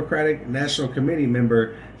 Lawyer, Democratic National Committee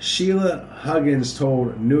member Sheila Huggins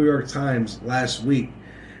told New York Times last week.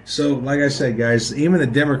 So, like I said, guys, even the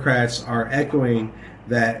Democrats are echoing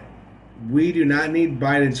that we do not need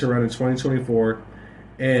Biden to run in 2024.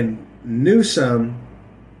 And Newsom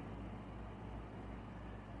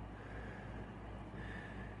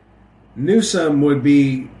would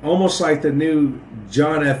be almost like the new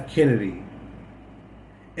John F. Kennedy.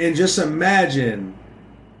 And just imagine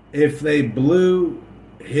if they blew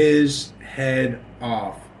his head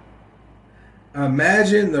off.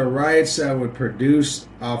 Imagine the riots that would produce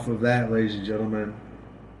off of that, ladies and gentlemen.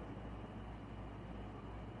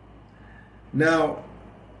 Now,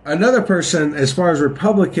 another person, as far as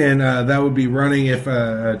Republican, that would be running if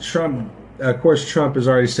Trump, of course, Trump has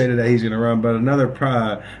already stated that he's going to run, but another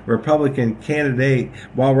Republican candidate,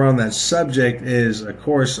 while we're on that subject, is, of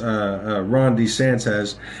course, Ron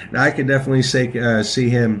DeSantis. Now, I could definitely see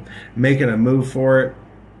him making a move for it.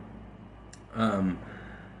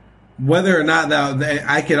 Whether or not that,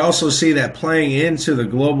 I could also see that playing into the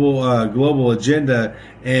global agenda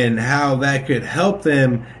and how that could help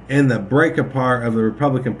them in the break apart of the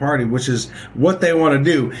Republican Party, which is what they want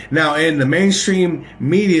to do. Now, in the mainstream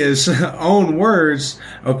media's own words,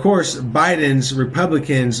 of course, Biden's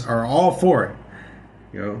Republicans are all for it.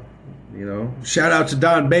 You know, shout out to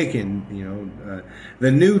Don Bacon.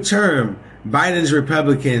 The new term, Biden's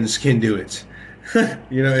Republicans can do it.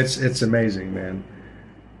 It's amazing, man.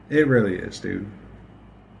 It really is, dude.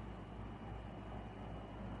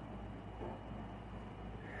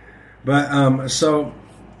 But so,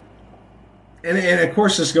 and of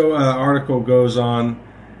course, this article goes on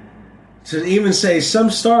to even say some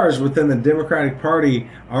stars within the Democratic Party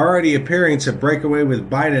are already appearing to break away with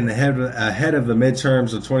Biden ahead of the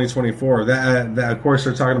midterms of 2024. That of course,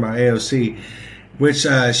 they're talking about AOC, which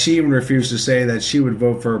she even refused to say that she would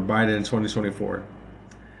vote for Biden in 2024.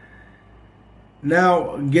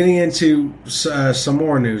 Now, getting into some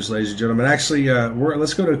more news, ladies and gentlemen. Actually,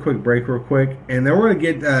 let's go to a quick break, real quick, and then we're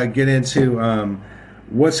going to get into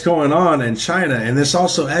what's going on in China. And this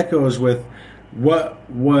also echoes with what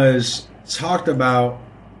was talked about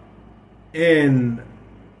in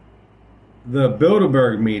the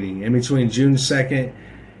Bilderberg meeting in between June 2nd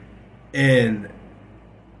and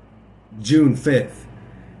June 5th.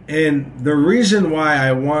 And the reason why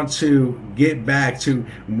I want to get back to,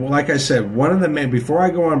 like I said, one of the main, before I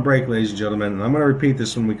go on break, ladies and gentlemen, and I'm going to repeat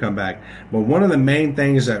this when we come back, but one of the main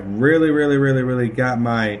things that really got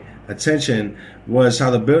my attention was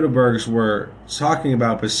how the Bilderbergs were talking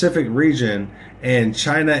about Pacific region and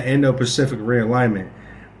China Indo-Pacific realignment.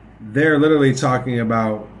 They're literally talking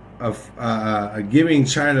about giving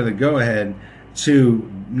China the go-ahead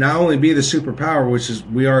to not only be the superpower, which is,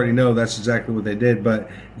 we already know that's exactly what they did, but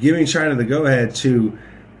giving China the go-ahead to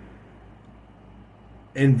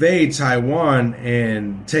invade Taiwan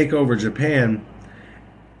and take over Japan.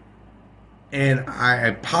 And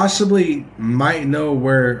I possibly might know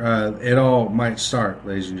where it all might start,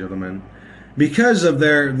 ladies and gentlemen, because of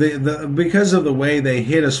because of the way they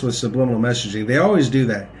hit us with subliminal messaging. They always do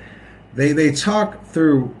that. They talk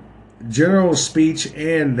through general speech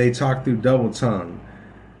and they talk through double tongue.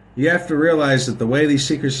 You have to realize that the way these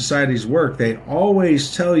secret societies work, they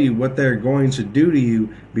always tell you what they're going to do to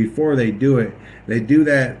you before they do it. They do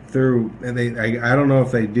that through, and I don't know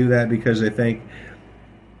if they do that because they think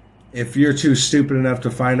if you're too stupid enough to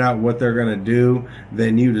find out what they're going to do,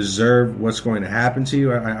 then you deserve what's going to happen to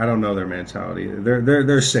you. I don't know their mentality.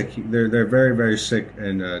 They're sick. They're very sick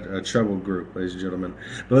and a troubled group, ladies and gentlemen.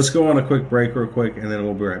 But let's go on a quick break real quick, and then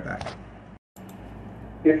we'll be right back.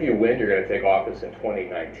 If you win, you're going to take office in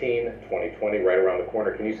 2019, 2020, right around the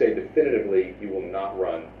corner. Can you say definitively you will not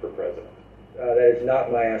run for president? That is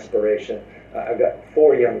not my aspiration. I've got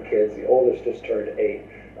 4 young kids. The oldest just turned 8.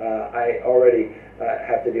 I already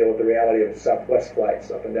have to deal with the reality of Southwest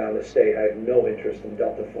flights up and down the state. I have no interest in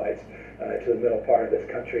Delta flights to the middle part of this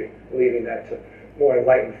country, leaving that to more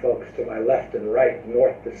enlightened folks to my left and right,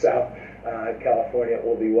 north to south. California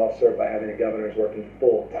will be well served by having the governors working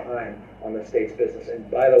full time on the state's business.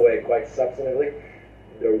 And by the way, quite substantively,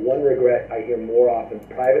 the one regret I hear more often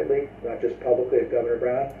privately, not just publicly, of Governor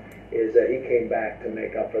Brown, is that he came back to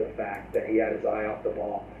make up for the fact that he had his eye off the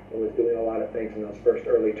ball and was doing a lot of things in those first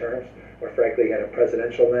early terms where frankly he had a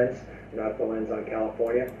presidential lens, not the lens on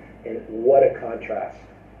California. And what a contrast,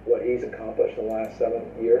 what he's accomplished in the last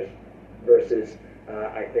 7 years versus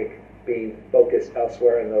I think being focused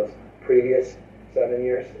elsewhere in those previous 7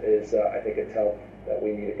 years is I think a tell that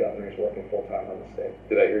we need a governor who's working full time on the state.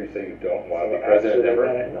 Did I hear you say you don't want to be president ever?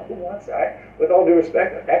 No, who wants that? With all due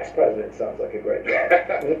respect, ex-president sounds like a great job.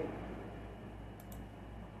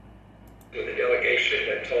 With a delegation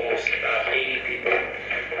that totals about 80 people.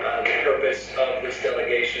 The purpose of this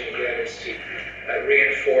delegation, again, is to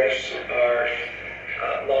reinforce our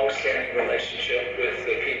long-standing relationship with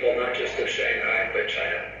the people, not just of Shanghai, but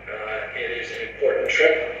China. It is an important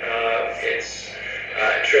trip. It's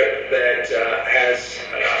a trip that has,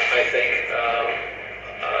 I think,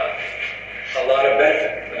 a lot of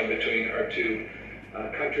benefit between our two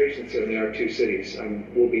countries and certainly our two cities.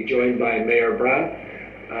 We'll be joined by Mayor Brown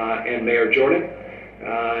and Mayor Jordan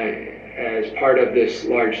as part of this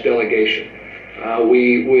large delegation.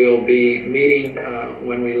 We will be meeting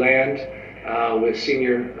when we land with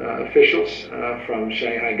senior officials from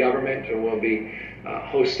Shanghai government, and we'll be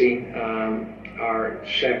hosting our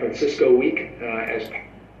San Francisco week as.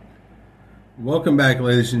 Welcome back,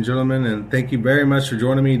 ladies and gentlemen, and thank you very much for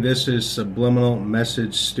joining me. This is Subliminal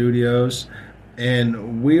Message Studios.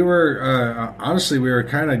 And we were, honestly, we were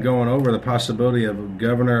kind of going over the possibility of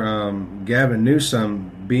Governor Gavin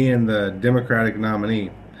Newsom being the Democratic nominee.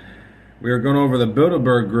 We were going over the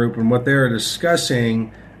Bilderberg group and what they were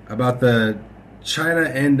discussing about the China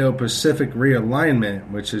Indo-Pacific realignment,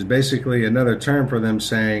 which is basically another term for them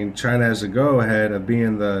saying China has a go-ahead of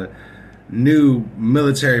being the new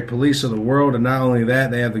military police of the world. And not only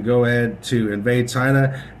that, they have the go-ahead to invade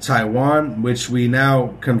Taiwan, which we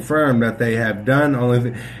now confirm that they have done.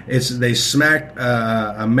 They smacked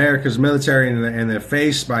America's military in their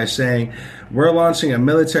face by saying, we're launching a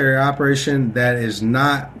military operation that is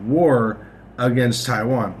not war against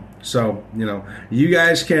Taiwan. So, you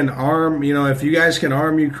guys can arm, if you guys can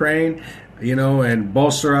arm Ukraine, and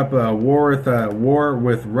bolster up a war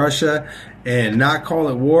with Russia and not call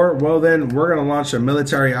it war, well, then we're going to launch a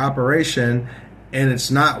military operation and it's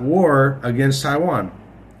not war against Taiwan.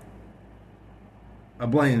 A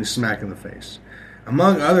blatant smack in the face.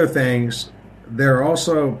 Among other things, they're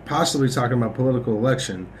also possibly talking about political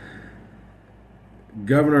election.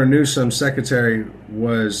 Governor Newsom's secretary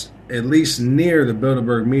was at least near the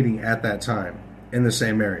Bilderberg meeting at that time in the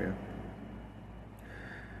same area.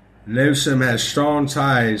 Newsom has strong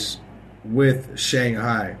ties with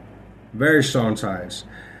Shanghai, very strong ties.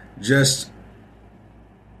 Just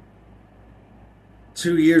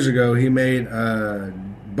 2 years ago, he made a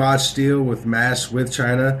botched deal with masks with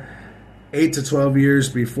China. 8 to 12 years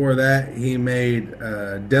before that, he made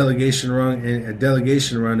a delegation run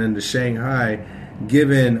into Shanghai,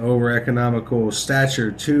 given over economical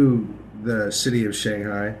stature to the city of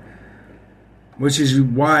Shanghai, which is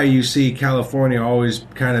why you see California always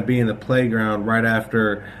kind of being the playground right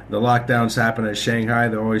after the lockdowns happen at Shanghai.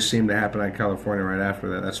 They always seem to happen at California right after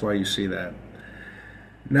that. That's why you see that.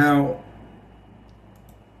 Now,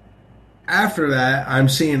 after that, I'm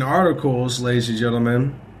seeing articles, ladies and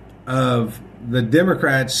gentlemen, of the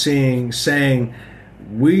Democrats saying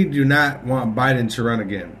we do not want Biden to run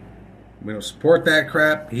again. We don't support that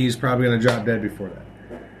crap. He's probably going to drop dead before that.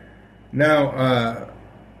 Now,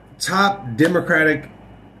 top Democratic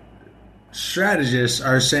strategists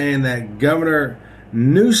are saying that Governor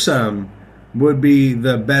Newsom would be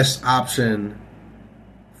the best option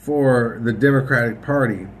for the Democratic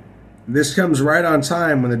Party. This comes right on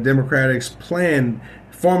time when the Democrats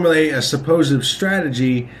formulate a supposed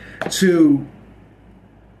strategy to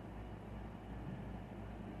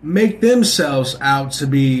make themselves out to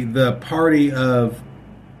be the party of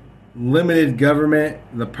limited government,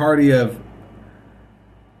 the party of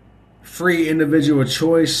free individual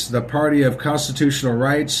choice, the party of constitutional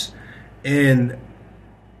rights. And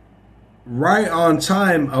right on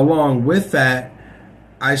time along with that,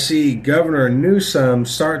 I see Governor Newsom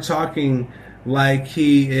start talking like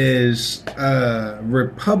he is a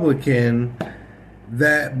Republican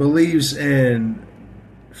that believes in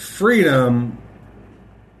freedom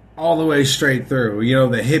all the way straight through. You know,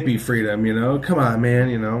 the hippie freedom, you know. Come on, man,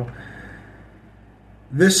 you know.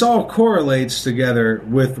 This all correlates together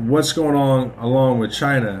with what's going on along with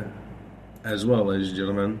China as well, ladies and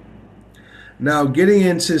gentlemen. Now, getting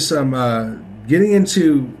into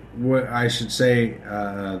what I should say,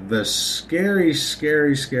 the scary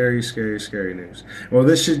news. Well,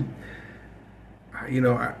 this should, you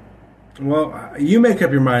know, you make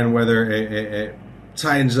up your mind whether it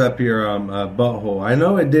tightens up your butthole. I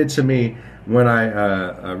know it did to me when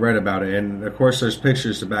I read about it, and of course, there's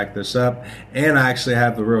pictures to back this up, and I actually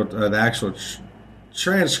have the actual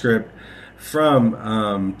transcript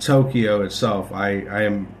from Tokyo itself. I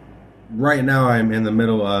am right now. I'm in the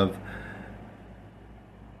middle of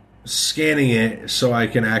scanning it so I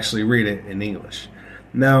can actually read it in English.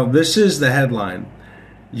 Now, this is the headline.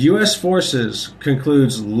 U.S. forces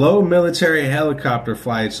concludes low military helicopter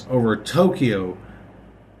flights over Tokyo,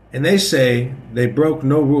 and they say they broke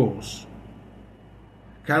no rules.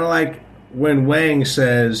 Kind of like when Wang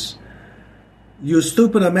says, "You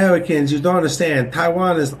stupid Americans, you don't understand.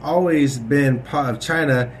 Taiwan has always been part of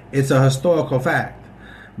China. It's a historical fact."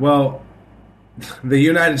 Well, the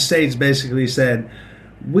United States basically said,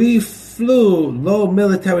 "We flew low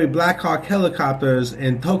military Black Hawk helicopters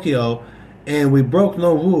in Tokyo, and we broke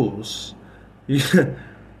no rules." I'm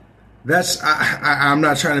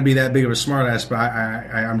not trying to be that big of a smartass, but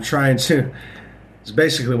I'm trying to. It's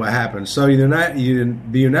basically what happened. So the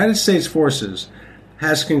United States Forces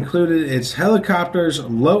has concluded its helicopters'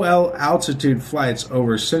 low altitude flights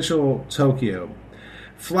over central Tokyo.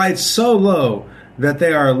 Flights so low that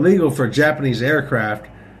they are illegal for Japanese aircraft,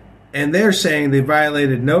 and they're saying they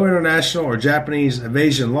violated no international or Japanese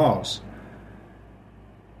aviation laws.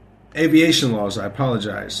 I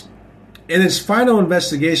apologize. In its final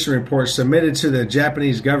investigation report submitted to the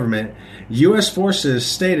Japanese government, U.S. forces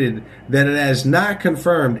stated that it has not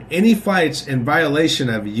confirmed any flights in violation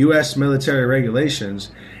of U.S. military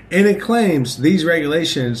regulations, and it claims these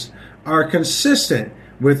regulations are consistent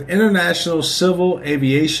with International Civil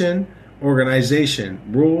Aviation Organization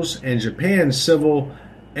rules and Japan's Civil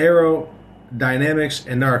Aerodynamics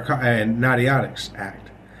and Narcotics Act.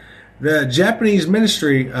 The Japanese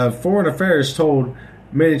Ministry of Foreign Affairs told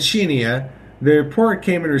Minichinia the report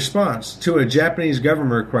came in response to a Japanese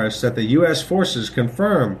government request that the U.S. forces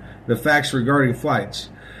confirm the facts regarding flights.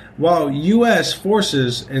 While U.S.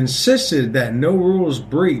 forces insisted that no rules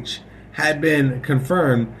breach had been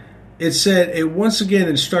confirmed, it said it once again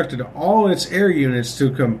instructed all its air units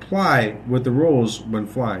to comply with the rules when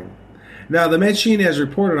flying. Now, the Minichinia has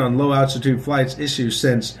reported on low-altitude flights issues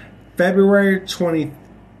since February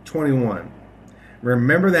 2021.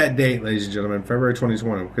 Remember that date, ladies and gentlemen, February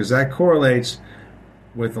 2020, because that correlates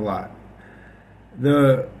with a lot.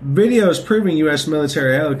 The videos proving U.S.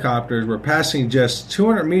 military helicopters were passing just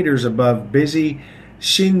 200 meters above busy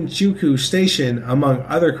Shinjuku Station, among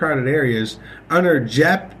other crowded areas. Under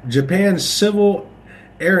Japan's Civil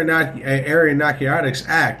Aeronautics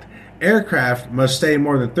Act, aircraft must stay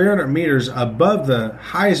more than 300 meters above the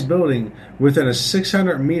highest building within a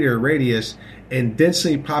 600-meter radius in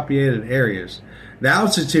densely populated areas. The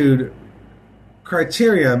altitude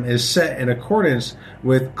criterion is set in accordance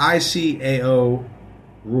with ICAO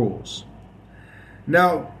rules.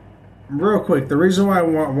 Now, real quick, the reason why I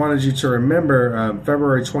wanted you to remember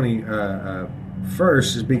February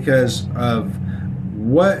 21st is because of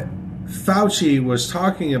what Fauci was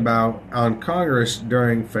talking about on Congress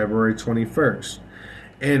during February 21st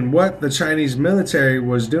and what the Chinese military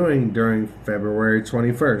was doing during February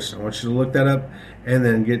 21st. I want you to look that up and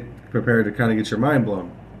then get prepared to kind of get your mind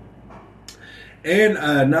blown. And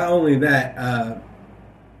not only that,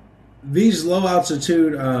 these low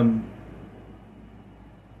altitude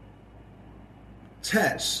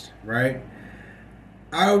tests, right?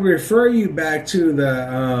 I would refer you back to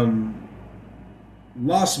the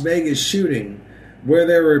Las Vegas shooting, where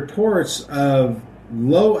there were reports of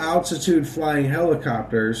low altitude flying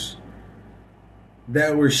helicopters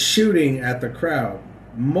that were shooting at the crowd.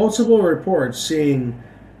 Multiple reports seeing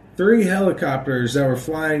 3 helicopters that were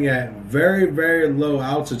flying at very, very low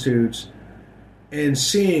altitudes and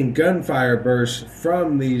seeing gunfire bursts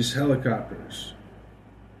from these helicopters.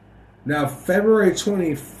 Now, February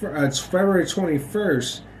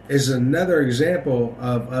 21st is another example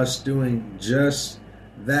of us doing just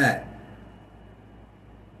that.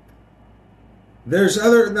 There's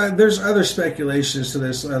other speculations to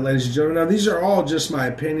this, ladies and gentlemen. Now, these are all just my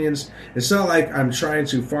opinions. It's not like I'm trying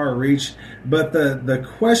to far reach, but the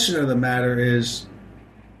question of the matter is,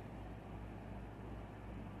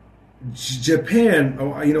 Japan,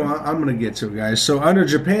 I'm going to get to it, guys. So under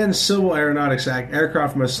Japan's Civil Aeronautics Act,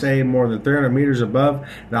 aircraft must stay more than 300 meters above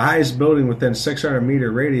the highest building within 600-meter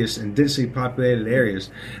radius in densely populated areas.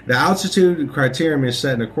 The altitude criterion is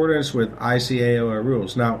set in accordance with ICAO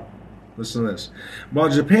rules. Now, listen to this. While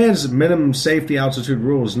Japan's minimum safety altitude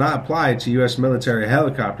rule is not applied to U.S. military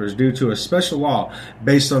helicopters due to a special law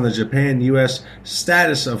based on the Japan-U.S.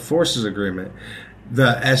 Status of Forces Agreement,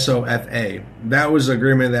 the SOFA. That was the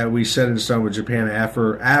agreement that we set in stone with Japan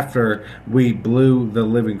after we blew the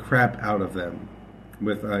living crap out of them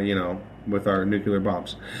with our nuclear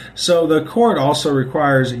bombs. So the court also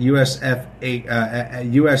requires USFJ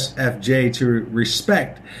to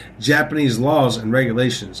respect Japanese laws and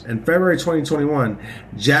regulations. In February 2021,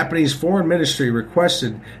 Japanese Foreign Ministry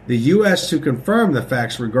requested the U.S. to confirm the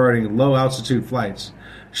facts regarding low altitude flights.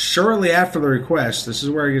 Shortly after the request, this is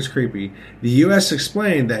where it gets creepy, the U.S.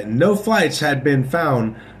 explained that no flights had been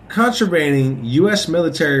found contravening U.S.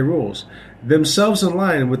 military rules, themselves in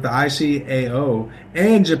line with the ICAO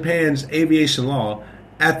and Japan's aviation law.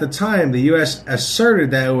 At the time, the U.S.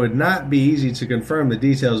 asserted that it would not be easy to confirm the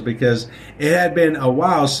details because it had been a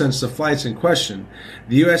while since the flights in question.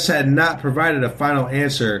 The U.S. had not provided a final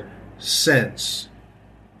answer since.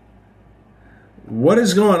 What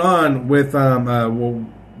is going on with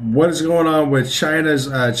what is going on with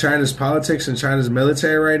China's politics and China's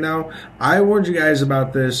military right now? I warned you guys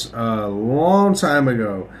about this a long time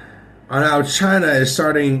ago on how China is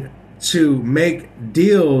starting to make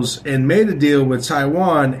deals and made a deal with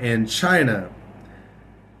Taiwan and China.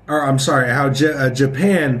 Or I'm sorry, how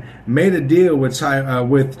Japan made a deal with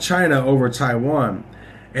China over Taiwan.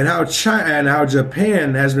 And how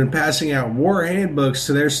Japan has been passing out war handbooks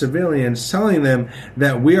to their civilians, telling them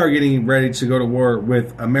that we are getting ready to go to war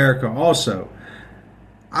with America also.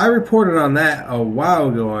 I reported on that a while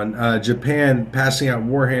ago on Japan passing out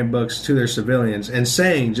war handbooks to their civilians and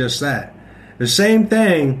saying just that. The same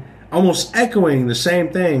thing, almost echoing the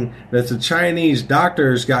same thing that the Chinese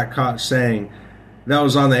doctors got caught saying that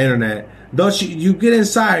was on the internet. Don't you get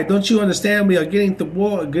inside? Don't you understand? We are getting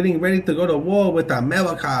ready to go to war with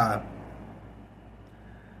America.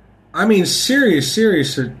 I mean, serious,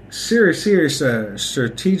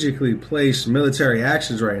 strategically placed military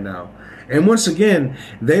actions right now. And once again,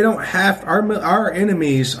 they don't have our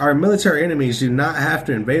enemies, our military enemies, do not have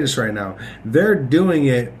to invade us right now. They're doing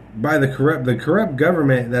it by the corrupt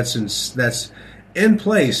government that's in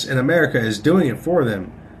place in America is doing it for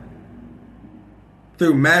them.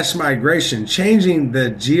 Through mass migration, changing the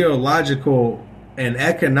geological and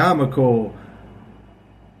economical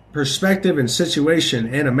perspective and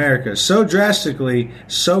situation in America so drastically,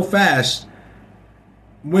 so fast.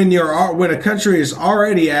 When a country is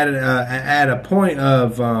already at a point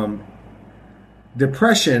of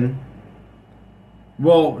depression,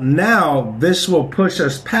 well, now this will push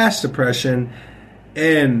us past depression,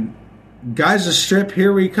 and Gaza Strip,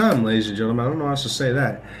 here we come, ladies and gentlemen. I don't know how else to say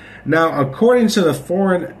that. Now, according to the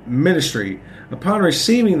Foreign Ministry, upon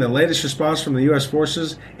receiving the latest response from the U.S.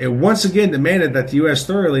 forces, it once again demanded that the U.S.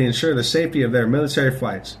 thoroughly ensure the safety of their military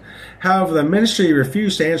flights. However, the ministry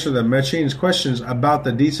refused to answer the machine's questions about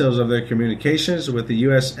the details of their communications with the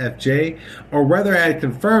USFJ or whether it had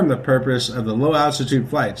confirmed the purpose of the low-altitude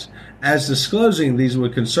flights, as disclosing these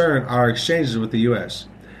would concern our exchanges with the U.S.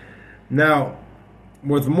 Now,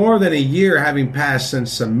 with more than a year having passed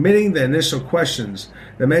since submitting the initial questions,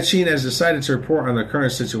 the machine has decided to report on the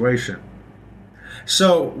current situation.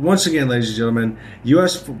 So, once again, ladies and gentlemen,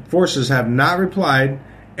 U.S. forces have not replied,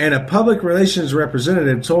 and a public relations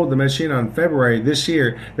representative told the machine on February this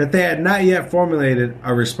year that they had not yet formulated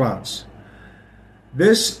a response.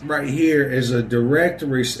 This right here is a direct.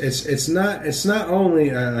 It's not only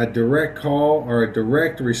a direct call or a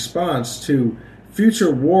direct response to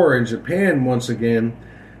future war in Japan once again,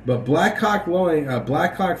 but Black Hawk flying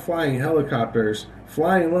helicopters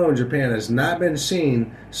flying low in Japan has not been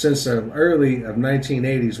seen since the early of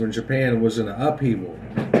 1980s when Japan was in an upheaval.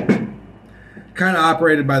 Kind of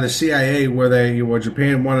operated by the CIA, where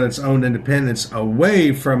Japan wanted its own independence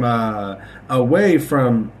away from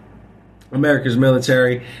America's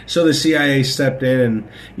military. So the CIA stepped in,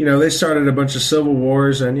 and they started a bunch of civil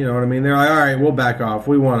wars, and they're like, all right, we'll back off.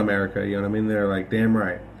 We want America. They're like, damn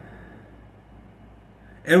right.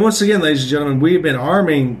 And once again, ladies and gentlemen, we've been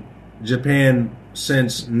arming Japan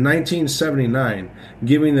since 1979,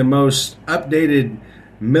 giving the most updated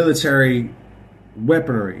military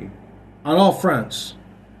weaponry on all fronts.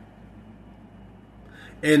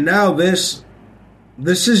 And now this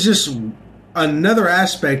is just another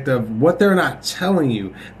aspect of what they're not telling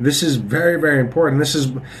you. This is very, very important. This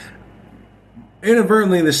is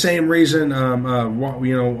inadvertently the same reason,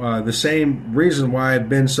 the same reason why I've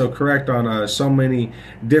been so correct on so many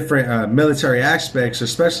different military aspects,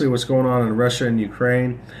 especially what's going on in Russia and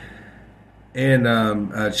Ukraine, and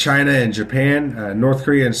China and Japan, North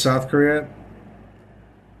Korea and South Korea,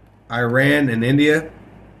 Iran and India,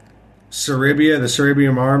 Serbia, the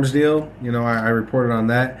Serbian arms deal. I reported on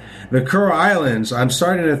that. The Kuril Islands. I'm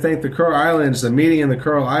starting to think the Kuril Islands, the meeting in the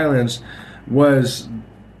Kuril Islands, was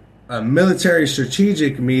a military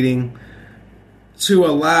strategic meeting to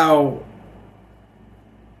allow,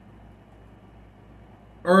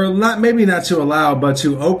 or maybe not to allow, but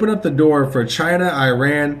to open up the door for China,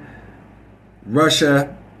 Iran,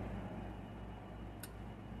 Russia,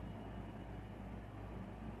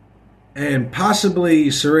 and possibly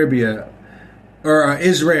Serbia, or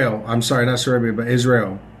Israel. I'm sorry, not Serbia, but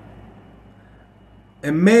Israel.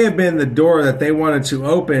 It may have been the door that they wanted to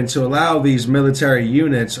open to allow these military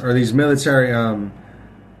units or these military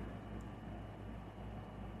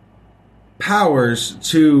powers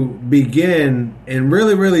to begin and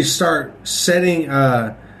really, really start setting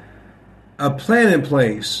a plan in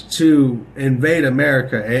place to invade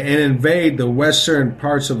America and invade the western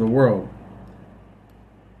parts of the world.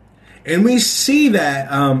 And we see that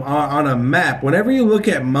on a map. Whenever you look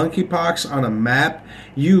at monkeypox on a map,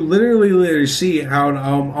 you literally see how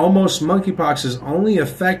almost monkeypox is only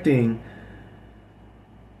affecting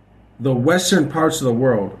the western parts of the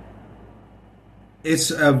world. It's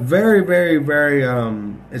a very, very, very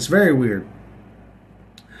it's very weird.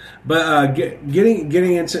 But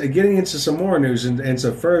getting into some more news and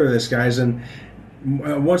to further this, guys, and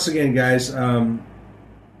once again, guys.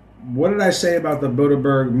 What did I say about the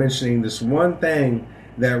Bilderberg mentioning this one thing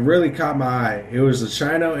that really caught my eye? It was the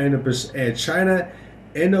China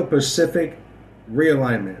Indo-Pacific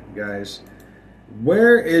realignment, guys.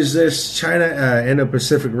 Where is this China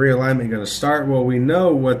Indo-Pacific realignment going to start? Well, we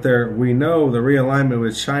know the realignment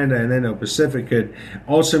with China and Indo-Pacific could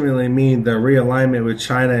ultimately mean the realignment with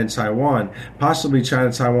China and Taiwan, possibly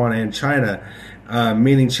China, Taiwan, and China,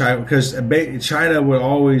 meaning China, because China would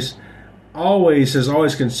has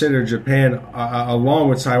always considered Japan, along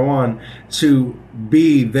with Taiwan, to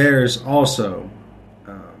be theirs also.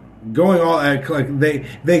 Going all like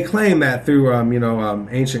they claim that through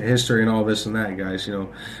ancient history and all this and that, guys.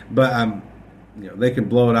 But they can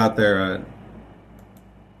blow it out there.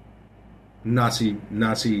 Nazi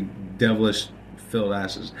devilish filled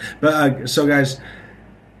asses. But so, guys,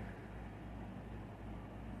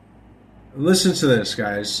 listen to this,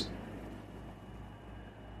 guys.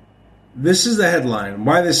 This is the headline: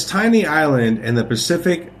 why this tiny island in the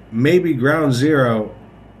Pacific may be ground zero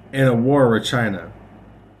in a war with China.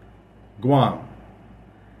 Guam.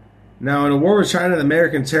 Now, in a war with China, the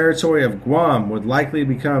American territory of Guam would likely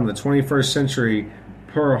become the 21st century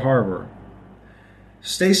Pearl Harbor.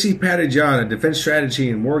 Stacy Patty-John, a defense strategy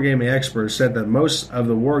and wargaming expert, said that most of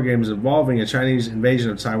the wargames involving a Chinese invasion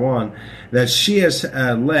of Taiwan that she has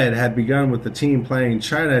led had begun with the team playing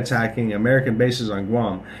China attacking American bases on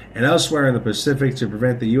Guam and elsewhere in the Pacific to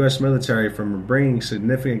prevent the U.S. military from bringing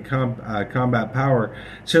significant combat power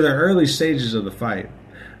to the early stages of the fight.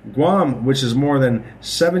 Guam, which is more than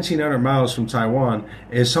 1,700 miles from Taiwan,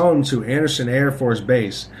 is home to Andersen Air Force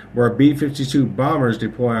Base, where B-52 bombers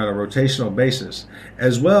deploy on a rotational basis,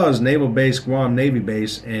 as well as Naval Base Guam Navy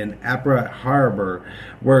Base in Apra Harbor,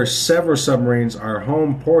 where several submarines are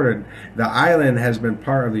home ported. The island has been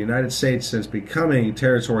part of the United States since becoming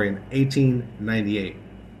territory in 1898.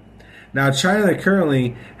 Now, China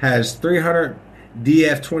currently has 300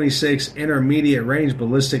 DF-26 intermediate range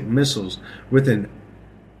ballistic missiles with an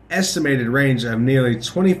estimated range of nearly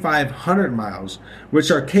 2,500 miles,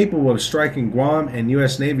 which are capable of striking Guam and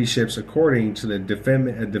U.S. Navy ships, according to the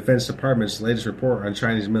Defense Department's latest report on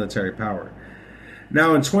Chinese military power.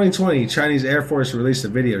 Now, in 2020, Chinese Air Force released a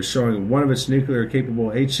video showing one of its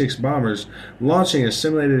nuclear-capable H-6 bombers launching a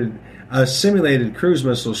simulated cruise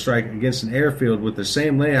missile strike against an airfield with the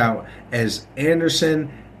same layout as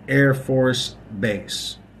Andersen Air Force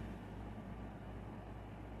Base.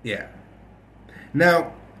 Yeah.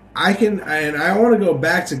 Now, I want to go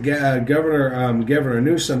back to Governor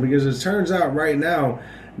Newsom, because it turns out right now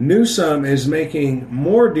Newsom is making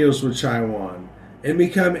more deals with Taiwan and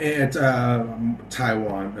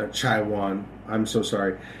Taiwan. I'm so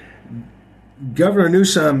sorry. Governor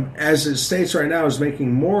Newsom, as it states right now, is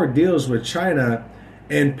making more deals with China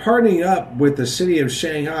and partnering up with the city of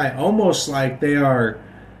Shanghai, almost like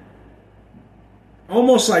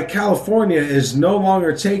California is no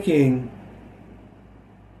longer taking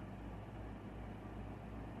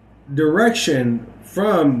direction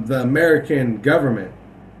from the American government.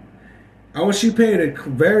 I want you paying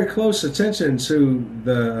very close attention to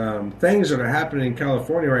the things that are happening in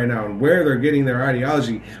California right now and where they're getting their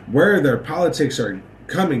ideology, where their politics are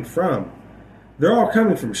coming from. They're all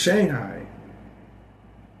coming from Shanghai.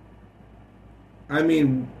 I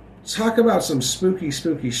mean, talk about some spooky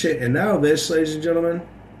shit. And now this, ladies and gentlemen,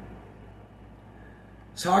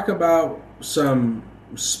 talk about some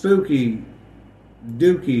spooky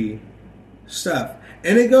dookie stuff.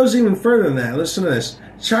 And it goes even further than that. Listen to this.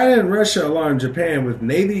 China and Russia alarmed Japan with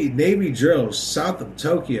Navy drills south of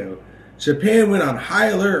Tokyo. Japan went on high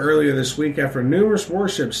alert earlier this week after numerous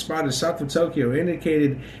warships spotted south of Tokyo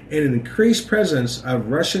indicated an increased presence of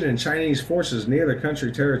Russian and Chinese forces near the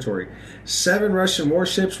country territory. 7 Russian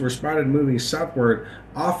warships were spotted moving southward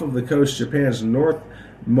off of the coast, Japan's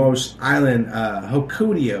northmost island,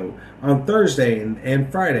 Hokkaido, on Thursday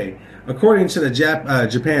and Friday. According to the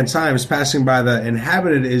Japan Times, passing by the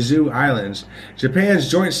inhabited Izu Islands, Japan's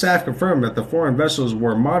joint staff confirmed that the foreign vessels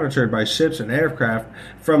were monitored by ships and aircraft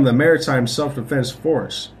from the Maritime Self-Defense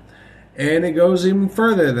Force. And it goes even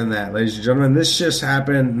further than that, ladies and gentlemen. This just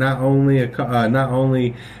happened not only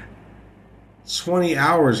 20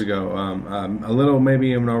 hours ago, a little maybe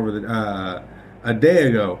even over a day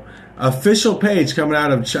ago. Official page coming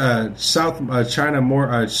out of South China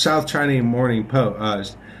Morning Post. South China Morning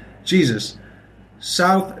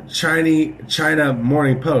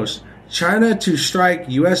Post. China to strike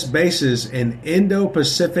U.S. bases in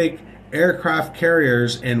Indo-Pacific aircraft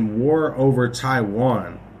carriers in war over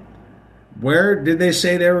Taiwan. Where did they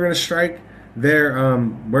say they were going to strike?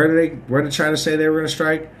 Where did China say they were going to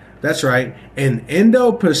strike? That's right, in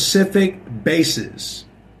Indo-Pacific bases.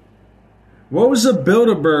 What was the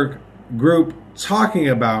Bilderberg group talking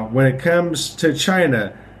about when it comes to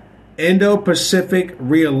China? Indo-Pacific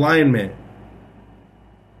realignment.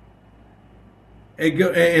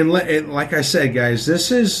 And like I said, guys,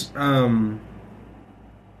 this is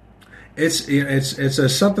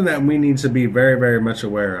it's something that we need to be very, very much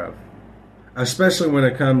aware of, especially when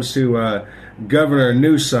it comes to Governor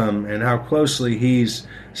Newsom and how closely he's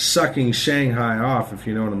sucking Shanghai off, if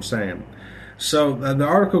you know what I'm saying. So the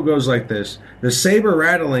article goes like this. The saber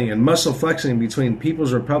rattling and muscle flexing between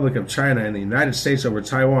People's Republic of China and the United States over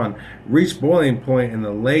Taiwan reached boiling point in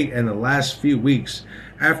the last few weeks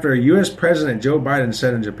after U.S. President Joe Biden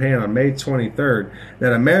said in Japan on May 23rd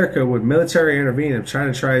that America would militarily intervene if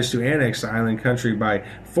China tries to annex the island country by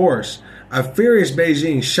force. A furious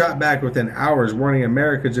Beijing shot back within hours, warning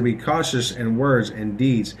America to be cautious in words and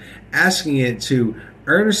deeds, asking it to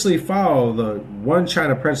earnestly follow the One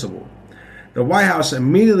China principle. The White House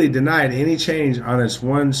immediately denied any change on its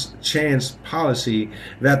one-chance policy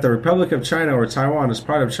that the Republic of China or Taiwan is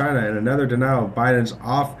part of China, and another denial of Biden's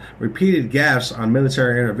repeated gaffes on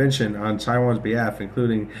military intervention on Taiwan's behalf,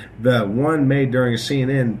 including the one made during a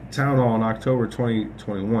CNN town hall in October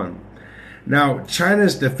 2021. Now,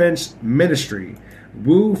 China's defense ministry,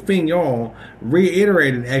 Wu Fingyong,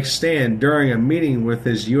 reiterated X's stand during a meeting with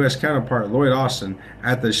his U.S. counterpart Lloyd Austin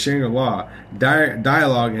at the Shangri-La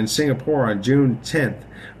Dialogue in Singapore on June 10th,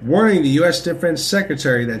 warning the U.S. Defense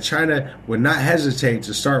Secretary that China would not hesitate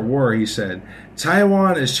to start war. He said,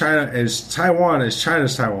 Taiwan is China's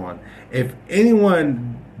Taiwan. If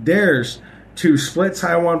anyone dares to split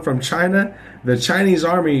Taiwan from China, the Chinese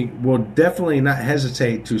army will definitely not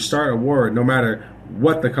hesitate to start a war, no matter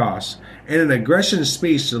what the cost. In an aggression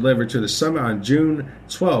speech delivered to the summit on June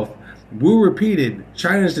 12th, Wu repeated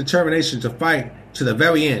China's determination to fight to the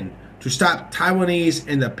very end to stop Taiwanese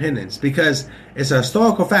independence, because it's a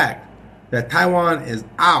historical fact that Taiwan is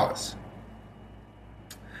ours.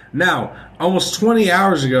 Now, almost 20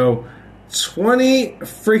 hours ago, 20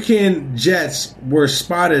 freaking jets were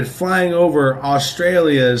spotted flying over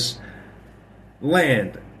Australia's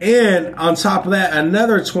land. And on top of that,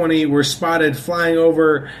 another 20 were spotted flying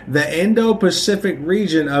over the Indo-Pacific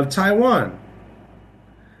region of Taiwan,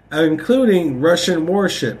 including Russian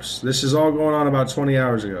warships. This is all going on about 20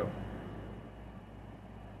 hours ago.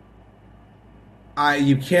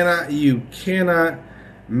 You cannot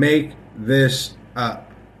make this up.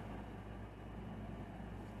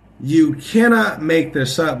 You cannot make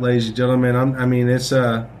this up, ladies and gentlemen. I mean, it's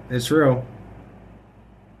real.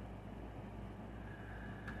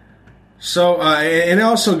 So, and it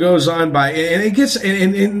also goes on by, and it gets,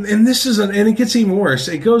 and this is, and it gets even worse.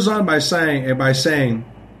 It goes on by saying,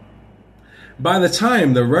 by the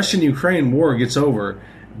time the Russian-Ukraine war gets over,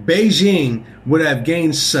 Beijing would have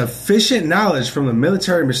gained sufficient knowledge from the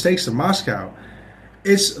military mistakes of Moscow,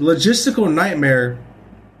 its logistical nightmare,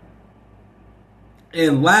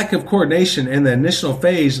 and lack of coordination in the initial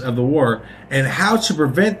phase of the war, and how to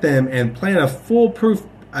prevent them and plan a foolproof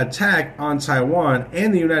attack on Taiwan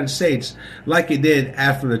and the United States like it did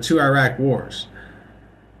after the two Iraq wars.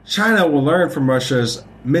 China will learn from Russia's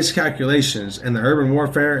miscalculations in the urban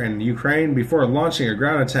warfare in Ukraine before launching a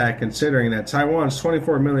ground attack, considering that Taiwan's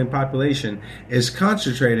 24 million population is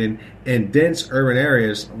concentrated in dense urban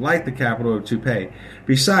areas like the capital of Taipei.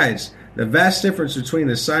 Besides, the vast difference between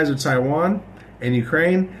the size of Taiwan and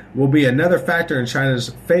Ukraine will be another factor in China's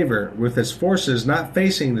favor, with its forces not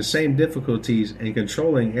facing the same difficulties in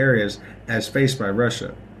controlling areas as faced by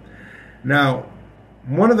Russia. Now,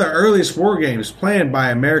 one of the earliest war games planned by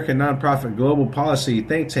American nonprofit global policy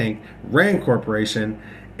think tank RAND Corporation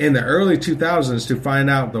in the early 2000s to find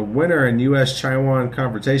out the winner in U.S.-Taiwan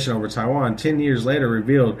confrontation over Taiwan 10 years later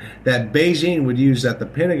revealed that Beijing would use that the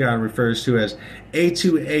Pentagon refers to as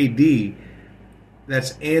A2AD,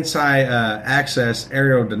 that's anti-access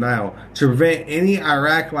aerial denial, to prevent any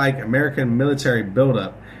Iraq-like American military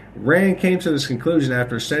buildup. RAND came to this conclusion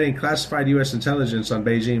after studying classified U.S. intelligence on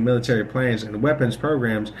Beijing military plans and weapons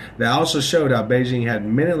programs that also showed how Beijing had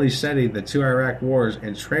minutely studied the two Iraq wars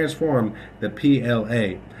and transformed the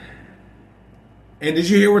PLA. And did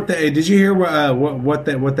you hear what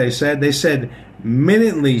they said? They said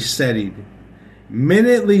minutely studied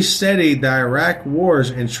the Iraq wars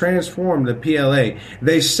and transformed the PLA.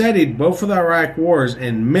 They studied both of the Iraq wars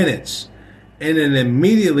in minutes, and then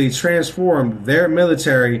immediately transformed their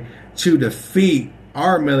military to defeat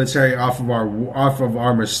our military off of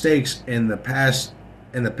our mistakes in the past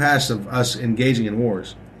of us engaging in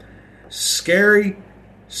wars. Scary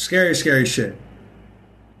shit.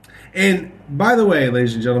 And by the way,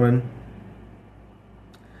 ladies and gentlemen,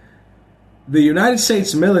 the United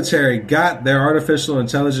States military got their artificial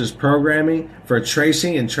intelligence programming for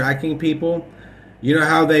tracing and tracking people. You know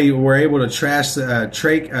how they were able to trace and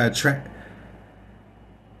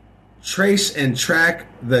track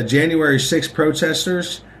the January 6th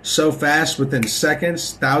protesters so fast within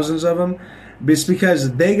seconds, thousands of them? It's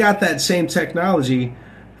because they got that same technology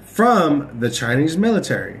from the Chinese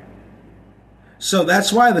military. So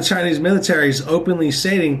that's why the Chinese military is openly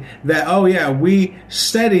stating that, oh yeah, we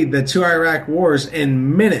studied the two Iraq wars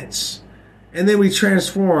in minutes, and then we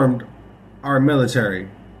transformed our military.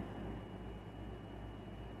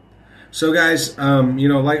 So guys,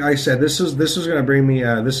 like I said, this was going to bring me.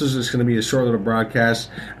 This was just going to be a short little broadcast.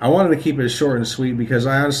 I wanted to keep it short and sweet because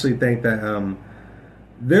I honestly think that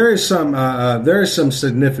there is some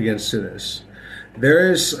significance to this.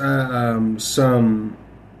 There is some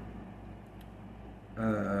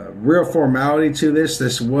real formality to this.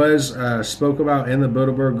 This was spoke about in the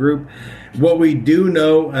Bilderberg Group. What we do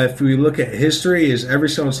know, if we look at history, is every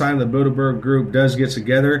single time the Bilderberg Group does get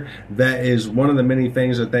together, that is one of the many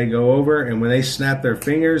things that they go over. And when they snap their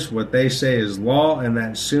fingers, what they say is law, and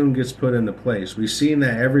that soon gets put into place. We've seen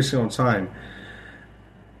that every single time.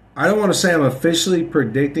 I don't want to say I'm officially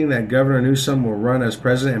predicting that Governor Newsom will run as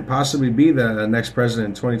president and possibly be the next president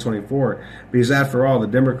in 2024, because after all, the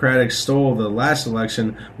Democrats stole the last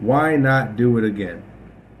election. Why not do it again?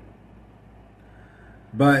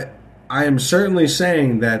 But I am certainly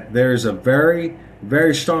saying that there's a very,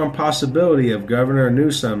 very strong possibility of Governor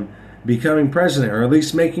Newsom becoming president, or at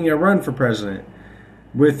least making a run for president,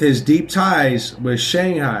 with his deep ties with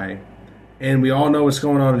Shanghai. And we all know what's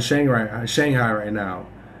going on in Shanghai right now.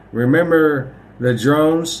 Remember the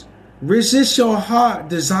drones? Resist your heart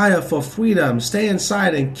desire for freedom. Stay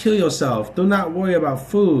inside and kill yourself. Do not worry about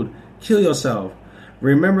food. Kill yourself.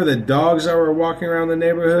 Remember the dogs that were walking around the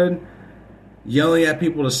neighborhood yelling at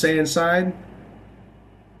people to stay inside?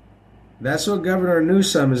 That's what Governor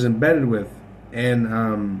Newsom is embedded with. And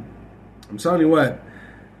I'm telling you what,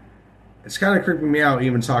 it's kind of creeping me out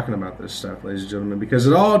even talking about this stuff, ladies and gentlemen, because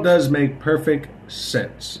it all does make perfect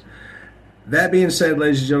sense. That being said,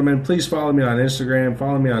 ladies and gentlemen, please follow me on Instagram,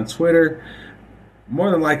 follow me on Twitter. More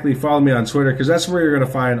than likely, follow me on Twitter, because that's where you're going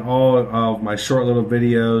to find all of my short little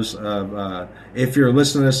videos. If you're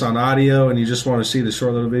listening to this on audio and you just want to see the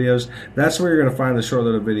short little videos, that's where you're going to find the short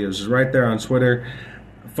little videos. It's right there on Twitter.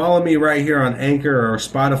 Follow me right here on Anchor or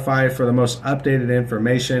Spotify for the most updated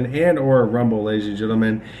information, and or Rumble, ladies and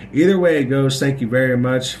gentlemen. Either way it goes, thank you very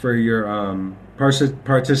much for your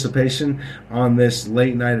participation on this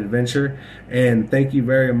late night adventure, and thank you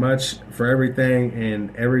very much for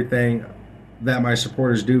everything that my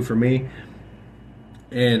supporters do for me.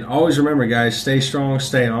 And always remember, guys, stay strong,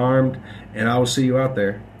 stay armed, and I will see you out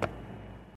there.